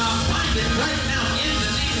 And so I bind it right now in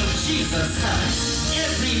the name of Jesus.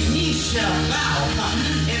 Every knee shall bow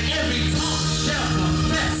and every tongue shall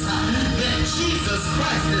confess that Jesus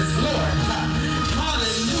Christ is Lord.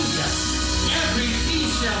 Hallelujah. Every knee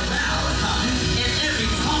shall bow and every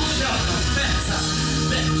tongue shall confess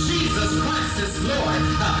that Jesus Christ is Lord.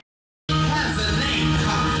 It has a name.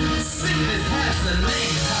 Sickness has a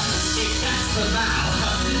name. It got to bow.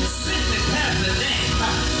 Sickness has a name.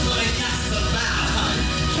 So it got to bow.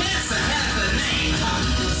 Cancer has a name.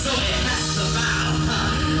 So it has to bow.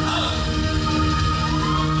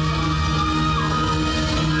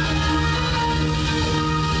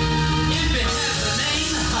 If it has a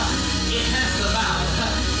name, it has to bow.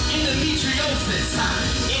 Endometriosis,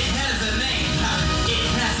 it has a name. It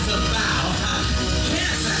has to bow.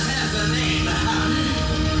 Cancer has a name.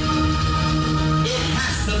 It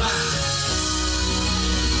has to bow.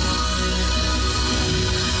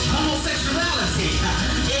 Homosexuality,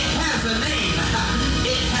 it has a name.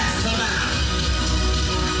 It has to bow.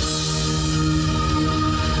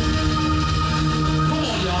 Come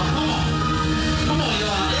on, y'all. Come on. Come on,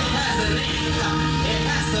 y'all. It has a name. It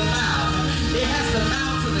has to bow. It has to bow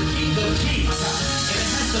to the King of Kings. And it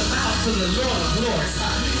has to bow to the Lord of Lords.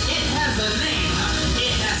 It has a name.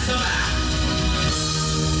 It has to bow.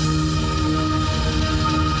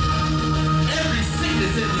 Every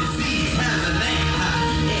sickness and disease has a name.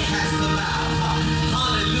 It has to bow.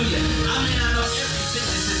 Hallelujah. I may not know every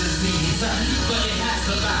sickness and disease, but it has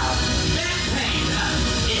to bow. Back pain,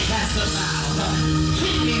 it has to bow.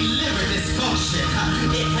 Kidney, liver dysfunction,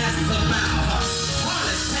 it has to bow. Heart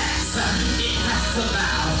attacks, it has to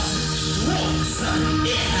bow. Strokes,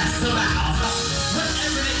 it has to bow.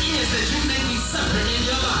 Whatever it is that you may be suffering in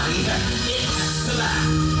your body, it has to bow.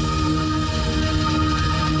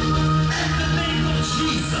 At the name of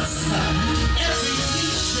Jesus, every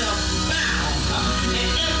knee shall bow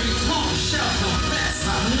and every tongue shall confess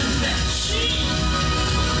that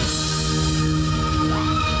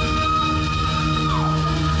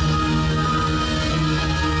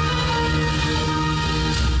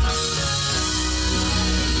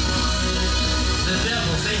the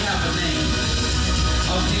devils, they have a name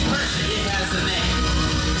of depression.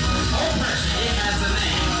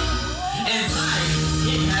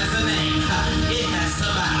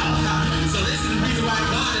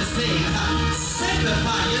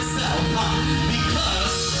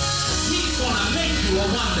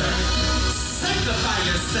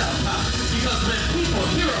 yourself. Because when people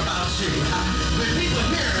hear about you, when people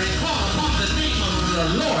hear and call upon the name of the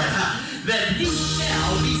Lord, that you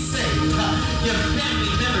shall be saved. Your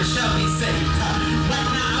family members shall be saved. Right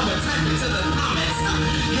now, I will type into the comments,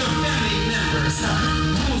 your family members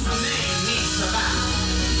whose name needs to bow.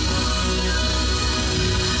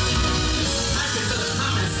 Type into the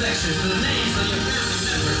comment section the names of your family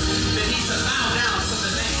members that need to bow down to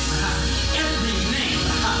the name. Every name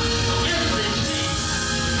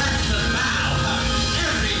has to bow.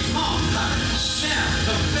 Every tongue shall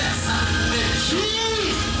confess that Jesus.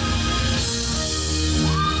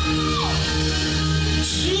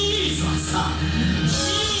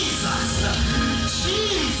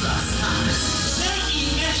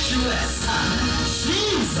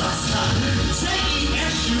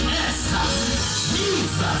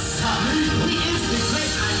 He is the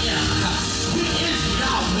great I am. He is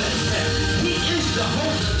Yahweh. He is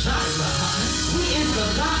Jehovah Jireh. He is the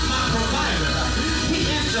God, my provider. He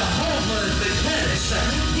is Jehovah the Kadesh.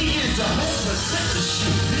 He is Jehovah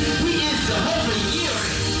Sekashi. He is Jehovah Yireh.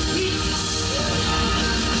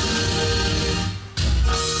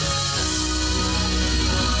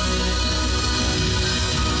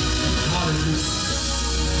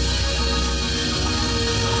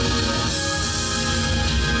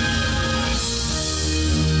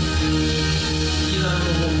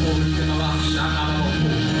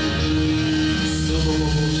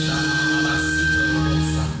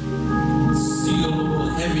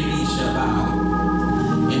 Every knee shall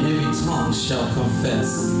bow and every tongue shall confess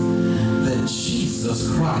that Jesus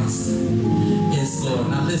Christ is Lord.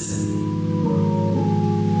 Now listen.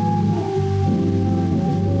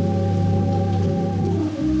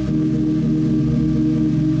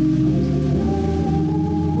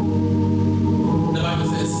 The Bible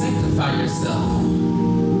says, sanctify yourself.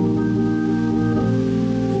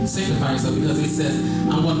 Sanctify yourself, because he says,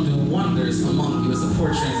 I'm going to do wonders among you. It's a poor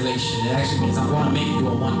translation. It actually means I'm going to make you a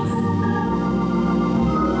wonder.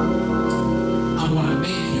 I'm going to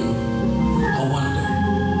make you a wonder.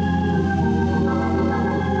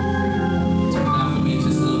 Turn it down for me just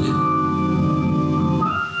a little bit.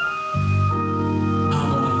 I'm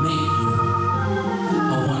going to make you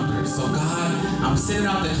a wonder. So God, I'm sending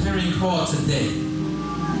out the clarion call today.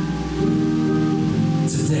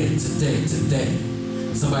 Today.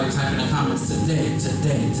 Somebody type in the comments, today.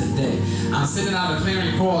 I'm sending out a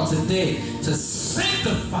clarion call today to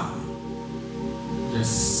sanctify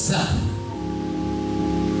yourself.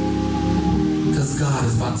 Because God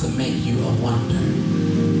is about to make you a wonder.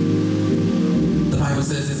 The Bible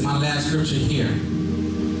says, it's my last scripture here.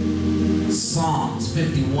 Psalms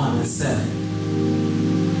 51:7.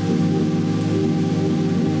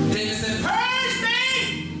 David said, purge me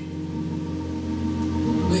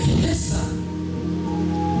with hyssop,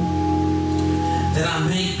 that I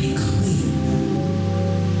may be clean.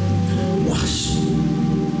 Wash me,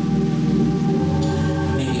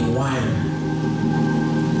 make me whiter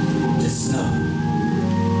than snow.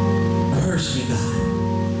 Purge me, God.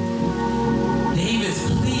 David's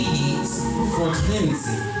pleas for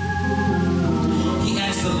cleansing. He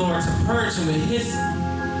asked the Lord to purge him with hyssop,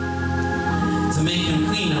 to make him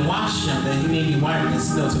clean and wash him, that he may be whiter than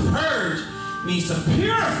snow. To purge means to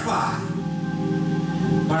purify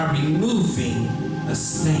by removing a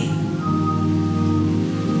stain.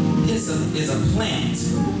 Hyssop is a plant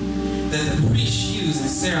that the priests use in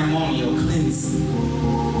ceremonial cleansing.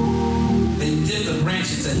 They dip the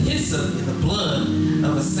branch into hyssop in the blood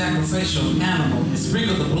of a sacrificial animal and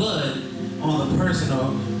sprinkle the blood on the person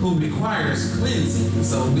who requires cleansing.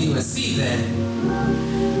 So we would see that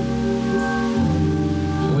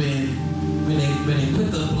when they put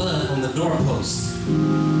the blood on the doorpost,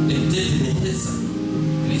 they dipped it in hyssop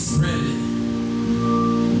and they spread it.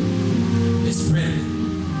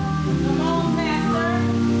 Come on, Pastor.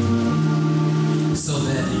 So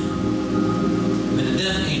that when the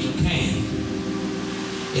death angel came,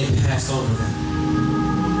 it passed over them.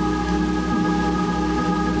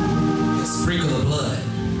 They sprinkled the blood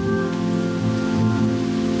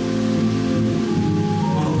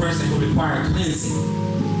on a person who required cleansing.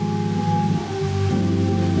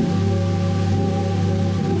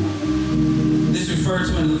 This referred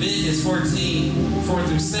to in Leviticus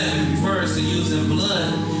 14:4-7, refers to using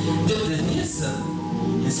blood dipped in hyssop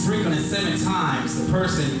and sprinkled it 7 times the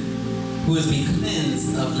person who is being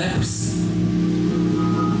cleansed of leprosy.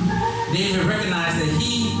 David recognized that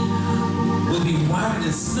he would be whiter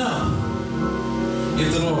than snow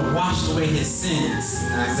if the Lord washed away his sins.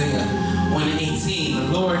 In Isaiah 1:18, the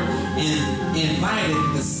Lord invited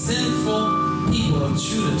the sinful people of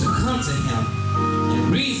Judah to come to him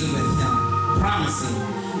and reason with him, promising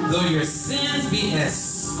Though your sins be as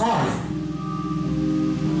scarlet,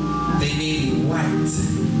 they may be white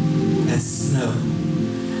as snow.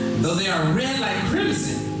 Though they are red like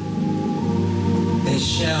crimson, they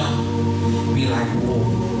shall be like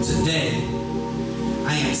wool. Today,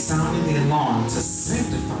 I am sounding the alarm to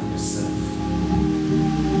sanctify yourself.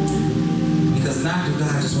 Because not do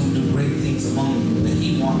God just want to do great things among you, but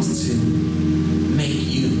He wants to make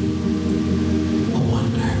you a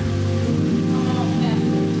wonder.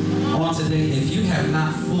 On today, if you have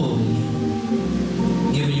not fully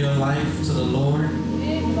given your life to the Lord,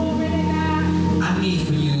 I need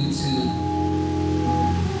for you to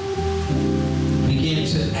begin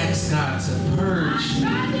to ask God to purge me,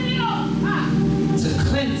 to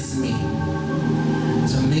cleanse me,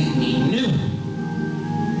 to make me new.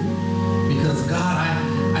 Because God,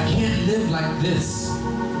 I can't live like this.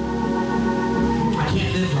 I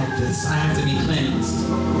can't live like this. I have to be cleansed.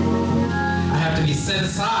 I have to be set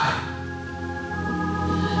aside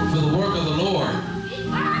for the work of the Lord.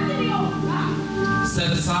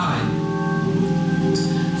 Set aside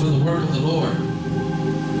for the work of the Lord.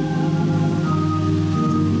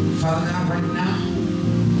 Father God, right now,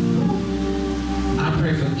 I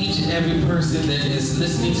pray for each and every person that is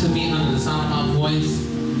listening to me under the sound of my voice,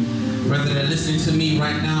 whether they're listening to me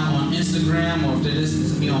right now on Instagram, or if they're listening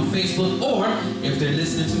to me on Facebook, or if they're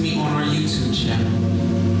listening to me on our YouTube channel.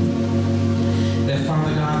 That,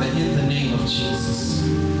 Father God, that in the name of Jesus,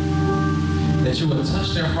 that you will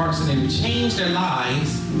touch their hearts and they will change their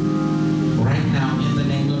lives right now in the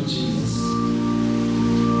name of Jesus.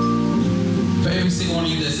 For every single one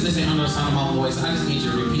of you that's listening under the sound of my voice, I just need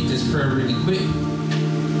you to repeat this prayer really quick.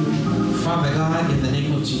 Father God, in the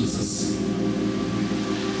name of Jesus,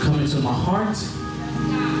 come into my heart,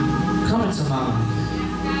 come into my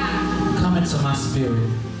life, come into my spirit.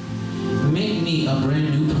 Make me a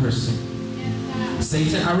brand new person.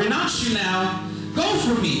 Satan, I renounce you now. Go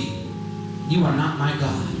from me. You are not my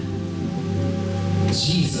God.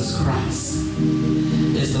 Jesus Christ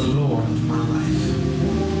is the Lord of my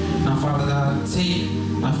life. Now, Father God, take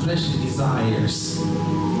my fleshly desires.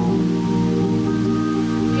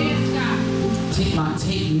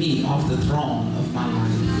 Take me off the throne of my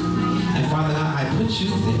life. And Father God, I put you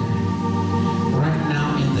there right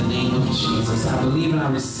now in the name of Jesus. I believe and I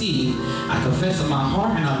receive. I confess in my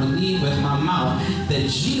heart and I believe with my mouth that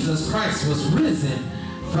Jesus Christ was risen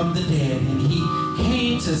from the dead, and He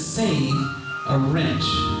came to save a wretch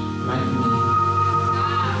like me.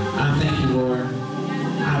 I thank you, Lord.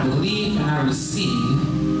 I believe and I receive,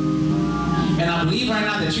 and I believe right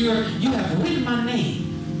now that you have written my name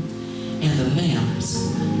in the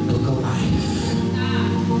Lamb's Book of Life.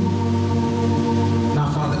 Now,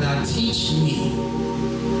 Father God, teach me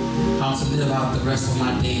how to live out the rest of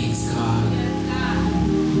my days, God,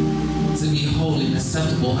 to be holy and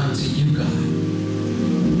acceptable unto you, God.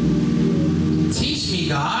 Teach me,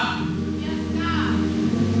 God,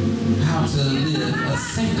 how to live a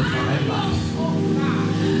sanctified life.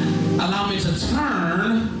 Allow me to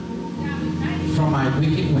turn from my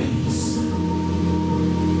wicked ways,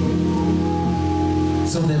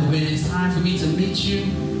 so that when it's time for me to meet you,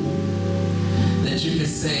 that you can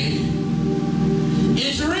say,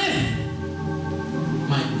 enter in,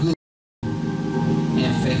 my good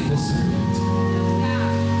and faithful servant.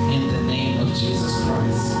 In the name of Jesus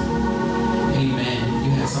Christ. Amen.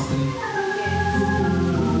 You have something?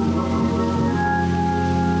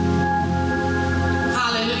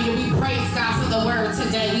 Hallelujah. We praise God for the word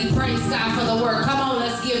today. We praise God for the word. Come on,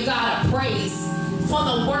 let's give God a praise for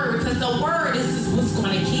the word, because the word is what's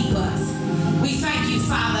going to keep us. We thank you,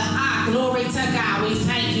 Father. Glory to God. We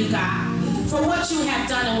thank you, God, for what you have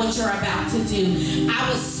done and what you're about to do. I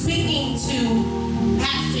was speaking to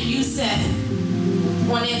Pastor Youssef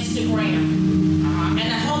on Instagram. And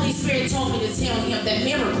the Holy Spirit told me to tell him that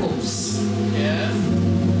miracles,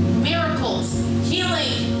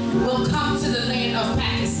 healing will come to the land of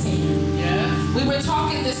Pakistan. We were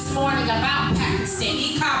talking this morning about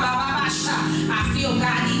Pakistan. I feel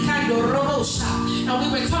God. And we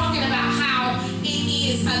were talking about how it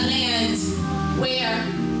is a land where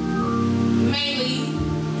mainly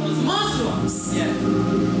Muslims,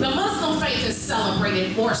 the Muslim faith is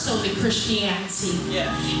celebrated more so than Christianity.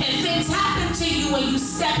 And things happen to you when you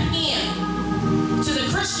step in to the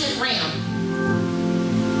Christian realm.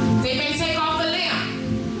 They may take off the lamp.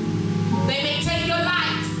 They may take your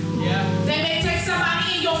life. They may take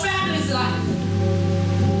somebody in your family's life.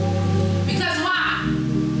 Because why?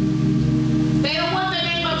 They don't want the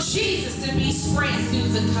name of Jesus to be spread through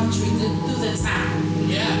the country, through the town.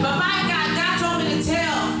 But my God told me to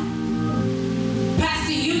tell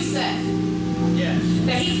Pastor Youssef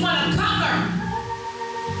that he's going to cover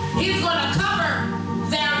He's going to cover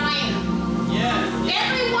their land. Yes.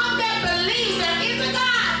 Everyone that believes there is a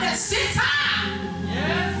God that sits high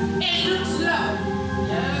and looks low.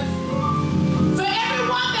 Yes. For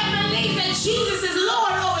everyone that believes that Jesus is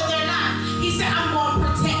Lord over their life, he said, I'm going to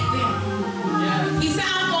protect them. Yes. He said,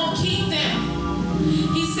 I'm going to keep them.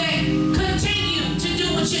 He said, continue to do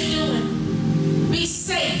what you're doing. Be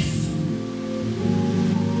safe.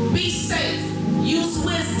 Be safe. Use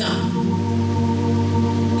wisdom.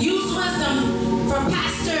 Use wisdom for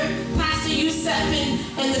Pastor Yusef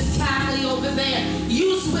and the family over there.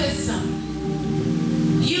 Use wisdom.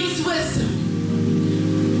 Use wisdom.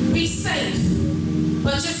 Be safe.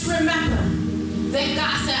 But just remember that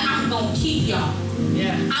God said, I'm going to keep y'all.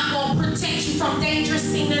 Yeah. I'm going to protect you from danger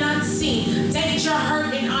seen and unseen, danger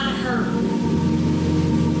heard and unheard.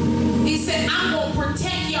 He said, I'm going to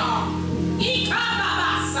protect y'all.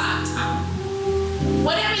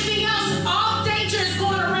 When everything else, all danger is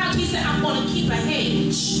going around, he said, I'm going to keep a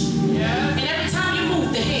hedge. Yeah. And every time you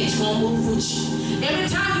move, the hedge going to move with you. Every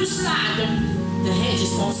time you slide, the hedge is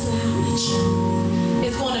going to slide with you.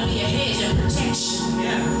 It's going to be a hedge of protection.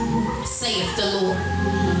 Yeah. Saith the Lord.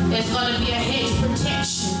 It's going to be a hedge of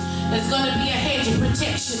protection. It's going to be a hedge of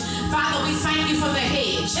protection. Father, we thank you for the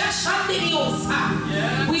hedge.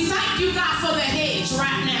 Yeah. We thank you, God, for the hedge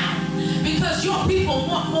right now. Because your people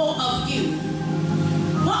want more of you.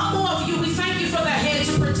 Want more of you. We thank you for the hedge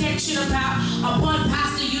of protection upon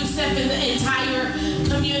Pastor Yusef and the entire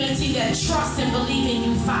community that trust and believe in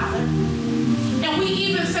you, Father. And we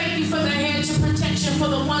even thank you for the hedge of protection for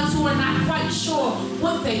the ones who are not quite sure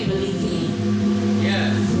what they believe in.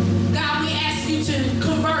 Yes. God, we ask you to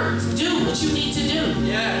convert, do what you need to do.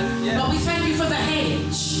 Yes. Yes. But we thank you for the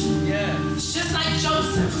hedge. Yes. It's just like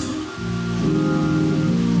Joseph.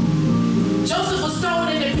 Joseph was thrown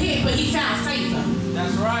in the pit, but he found favor.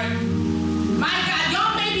 That's right. My God,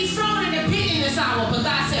 y'all may be thrown in the pit in this hour, but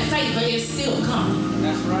God said favor is still coming.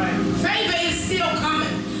 That's right. Favor is still coming.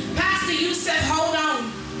 Pastor, you said, hold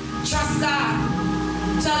on. Trust God.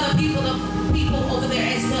 Tell the people over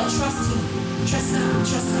there as well, trust him. Trust God,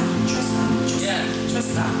 trust God, trust God, trust God,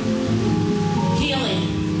 trust God. Healing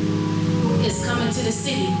is coming to the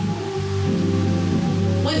city.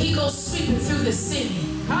 When he goes sweeping through the city.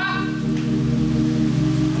 Huh?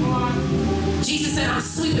 Jesus said, I'm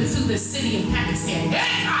sweeping through the city of Pakistan.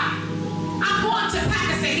 I'm going to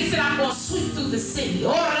Pakistan. He said, I'm going to sweep through the city.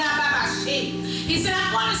 He said,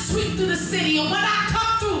 I'm going to sweep through the city. And when I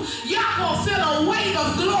come through, y'all going to feel a wave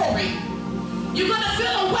of glory. You're going to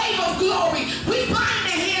feel a wave of glory. We bind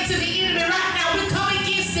the hands of the enemy right now. We come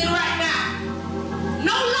against it right now.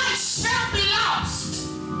 No life shall be lost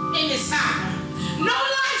in this hour. No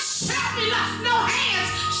life shall be lost. No hands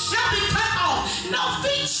shall be cut off. No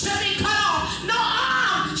feet shall be cut off. No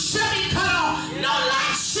arm shall be cut off. No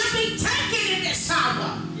life shall be taken in this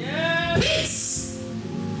hour. Yeah. Peace.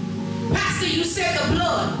 Pastor, you said the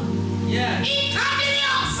blood. Yeah.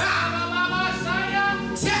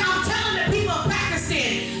 I'm telling the people of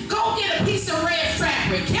Pakistan, go get a piece of red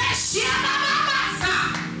fabric.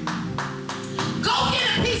 Go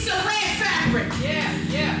get a piece of red fabric. Yeah.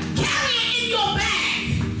 Yeah. Carry it in your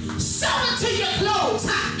bag. Sew it to your clothes.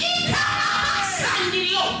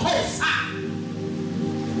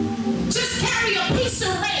 Just carry a piece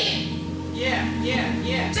of red.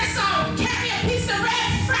 Yeah. Just carry a piece of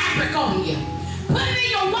red fabric on you. Put it in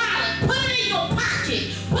your wallet. Put it in your pocket.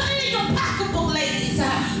 Put it in your pocketbook, ladies.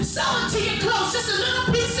 Sew it to your clothes. Just a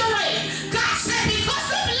little piece of red. God said, because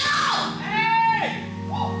the blood. Hey.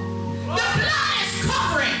 The blood is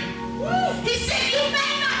covering. He said, you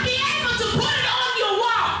may not be able to put it on your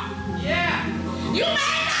wall. Yeah. You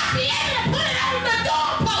may not be able to put it on the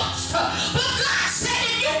doorpost. But God said,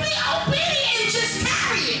 if you be obedient and just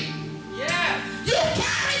carry it. Yeah. You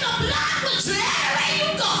carry the blood with you everywhere you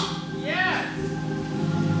go. Yeah.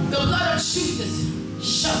 The blood of Jesus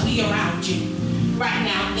shall be around you right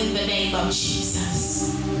now in the name of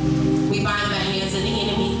Jesus. We bind the hands of the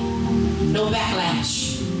enemy. No backlash.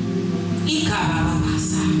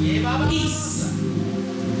 Peace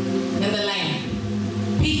in the land.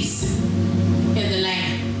 Peace in the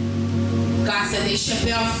land. God said there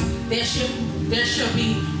should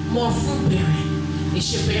be more fruit bearing. It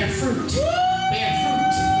should bear fruit. Bear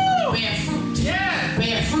fruit. Bear fruit. Yeah.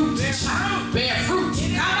 Bear fruit. Bear fruit. Bear fruit.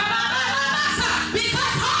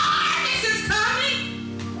 Because harvest is coming.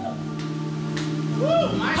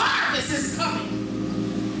 Harvest is coming.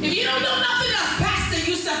 If you don't know nothing else, Pastor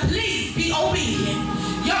Yusef, please be obedient.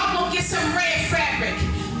 Y'all go get some red fabric.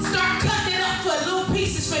 Start cutting it up for little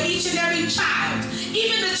pieces for each and every child.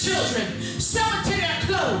 Even the children. Sew it to their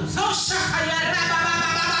clothes. Oh,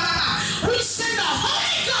 we send the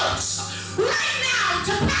Holy Ghost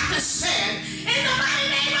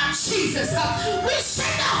Jesus, we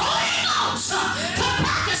send the Holy Ghost to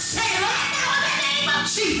Pakistan right now in the name of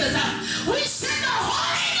Jesus. We send the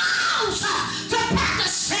Holy Ghost to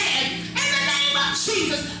Pakistan in the name of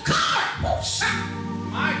Jesus. Cover.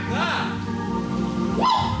 My God.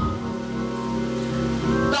 Woo.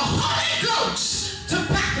 The Holy Ghost to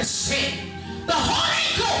Pakistan. The Holy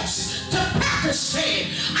Ghost to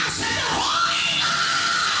Pakistan. I said the Holy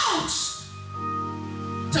Ghost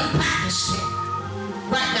to Pakistan.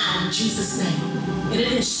 Right now in Jesus' name. And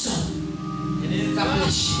it is so. It is. God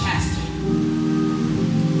bless you, Pastor.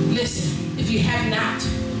 Listen, if you have not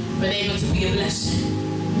been able to be a blessing,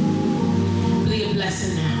 be a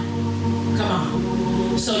blessing now. Come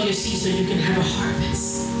on. Sow your seed so you can have a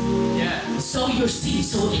harvest. Yeah. Sow your seed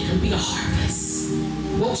so it can be a harvest.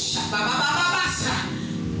 Whoa,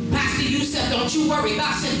 Pastor, you said don't you worry.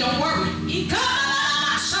 God said don't worry.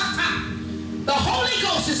 The Holy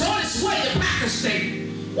Ghost is on its way to Pakistan.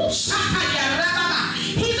 He's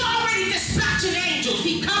already dispatching angels.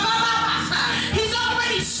 He's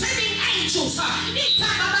already sending angels.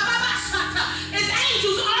 His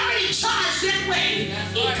angels already charged that way.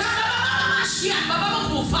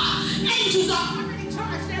 Angels are already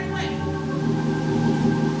charged that way.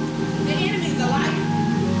 The enemy's a liar.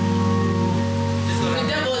 The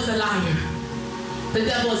devil is a liar. The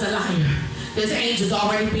devil is a liar. There's angels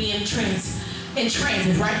already being in transit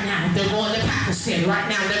right now. They're going to Pakistan right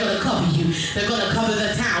now. They're going to cover you. They're going to cover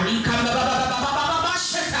the town. They're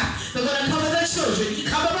going to cover the children.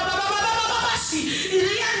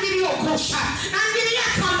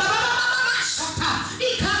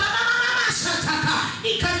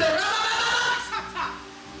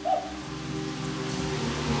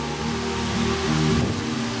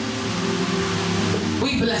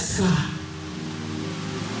 We bless God.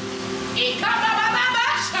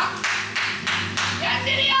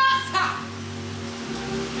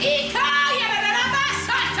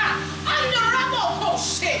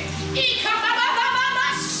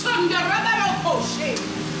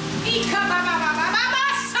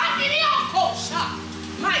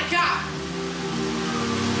 My God.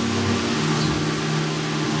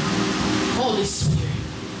 Holy Spirit.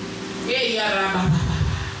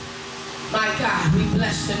 My God, we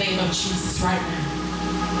bless the name of Jesus right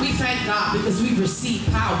now. We thank God because we receive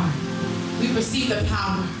power. We receive the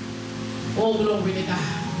power. Oh, glory to God.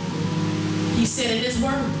 He said in his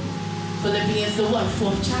word, Philippians the what?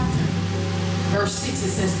 4th chapter. Verse 6,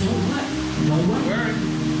 it says, don't what? Don't worry.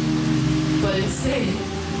 But instead,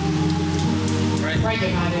 pray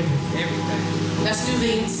about everything. Let's do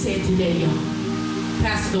the instead today, y'all.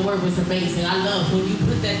 Pastor, the word was amazing. I love when you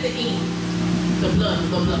put that in. The blood.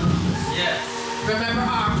 Yes. Remember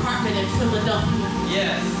our apartment in Philadelphia?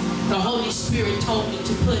 Yes. The Holy Spirit told me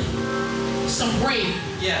to put some bread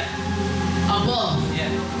above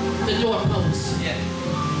the doorpost. Yeah.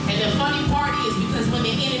 And the funny part is because when the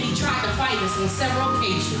enemy tried to fight us on several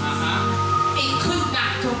occasions, it could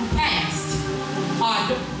not come past our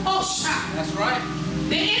door. Oh, shot. That's right.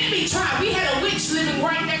 The enemy tried. We had a witch living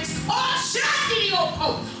right next. Oh, shot.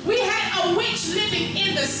 We had a witch living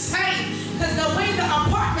in the same. Because the way the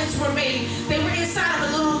apartments were made, they were inside of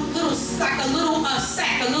a little sack, a little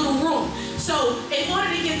room. So in order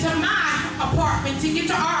to get to my apartment, to get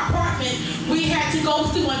to our apartment, we had to go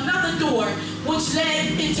through another door, which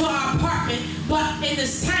led into our apartment. But in the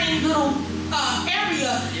same little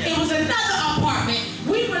area, it was another apartment.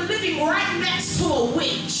 We were living right next to a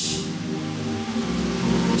witch.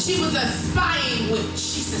 She was a spying witch.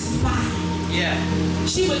 She's a spy. Yeah.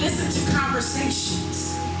 She would listen to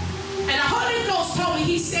conversations. And the Holy Ghost told me,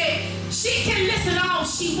 he said, she can listen all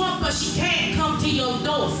she wants, but she can't come to your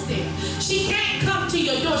doorstep. She can't come to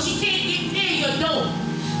your door. She can't get near your door.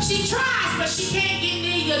 She tries, but she can't get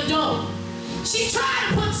near your door. She tried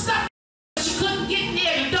to put stuff, but she couldn't get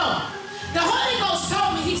near the door. The Holy Ghost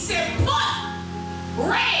told me, he said, put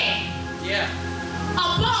red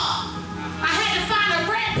above. I had to find a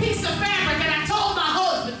red piece of fabric, and I told my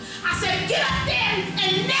husband, I said, get up there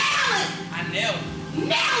and nail it. I nailed it.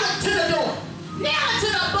 Nail it to the door. Nail it to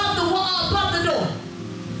the above the wall, above the door.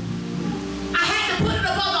 I had to put it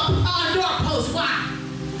above the doorpost. Why?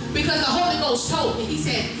 Because the Holy Ghost told me. He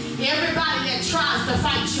said, everybody that tries to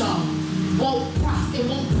fight y'all won't prosper. It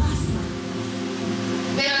won't prosper.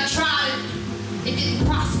 They done tried it. It didn't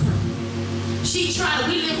prosper. She tried it.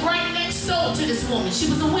 We lived right next door to this woman. She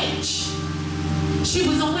was a witch. She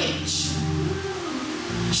was a witch.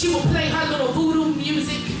 She would play her little voodoo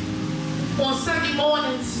music on Sunday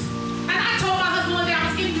mornings. And I told my husband one day I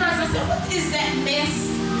was getting dressed, I said, what is that mess?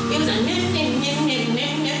 It was a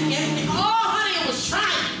oh, honey, it was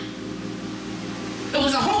trying. It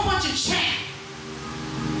was a whole bunch of chat.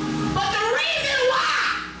 But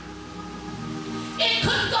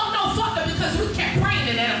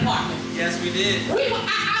did.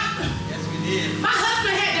 Yes, we did. My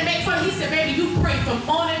husband had to make fun. He said, baby, you pray from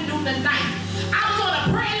morning, noon, to night. I was on a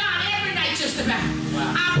prayer line every night just about.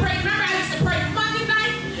 Wow. I prayed. Remember, I used to pray Monday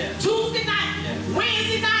night, Tuesday night,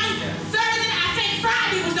 Wednesday night, Thursday night. I think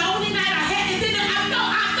Friday was the only night I had. And then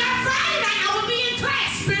after Friday night, I would be in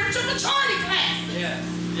class, spiritual maturity class.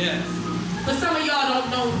 Yes. But some of y'all don't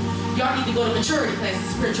know. Y'all need to go to maturity classes,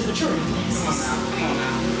 spiritual maturity classes. Come on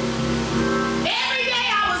now. Every day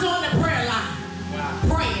I was on the prayer line,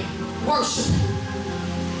 praying, worshiping.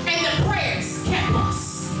 And the prayers kept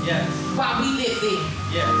us while we lived there.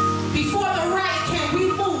 Yes. Before the riot came, we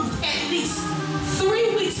moved at least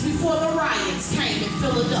 3 weeks before the riots came in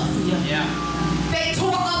Philadelphia. Yeah. They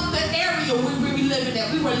tore up the area where we were living at.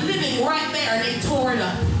 We were living right there and they tore it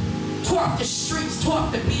up. Tore up the streets, tore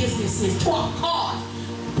up the businesses, tore up cars,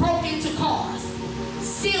 broke into cars,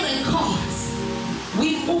 stealing cars.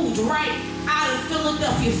 We moved right out of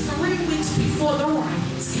Philadelphia 3 weeks before the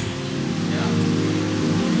riots came. Yeah.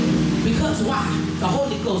 Because why? The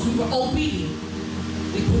Holy Ghost, we were obedient.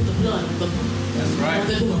 We put the blood on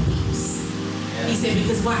the doorposts. Yeah. He said,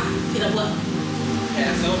 because why? Get up what?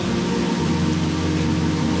 Passover.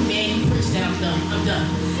 Man, you preached that. I'm done.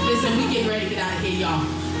 Listen, we get ready to get out of here, y'all.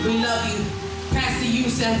 We love you. Pastor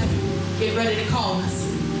Yusef, get ready to call us.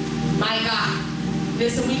 My God.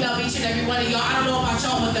 Listen, we love each and every one of y'all. I don't know about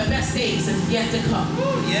y'all, but the best days is yet to come.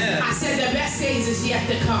 Yeah. I said the best days is yet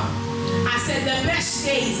to come. I said the best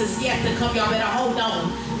days is yet to come. Y'all better hold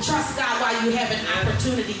on. Trust God while you have an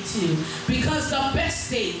opportunity to. Because the best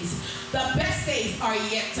days are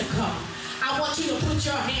yet to come. I want you to put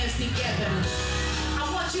your hands together.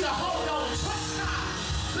 I want you to hold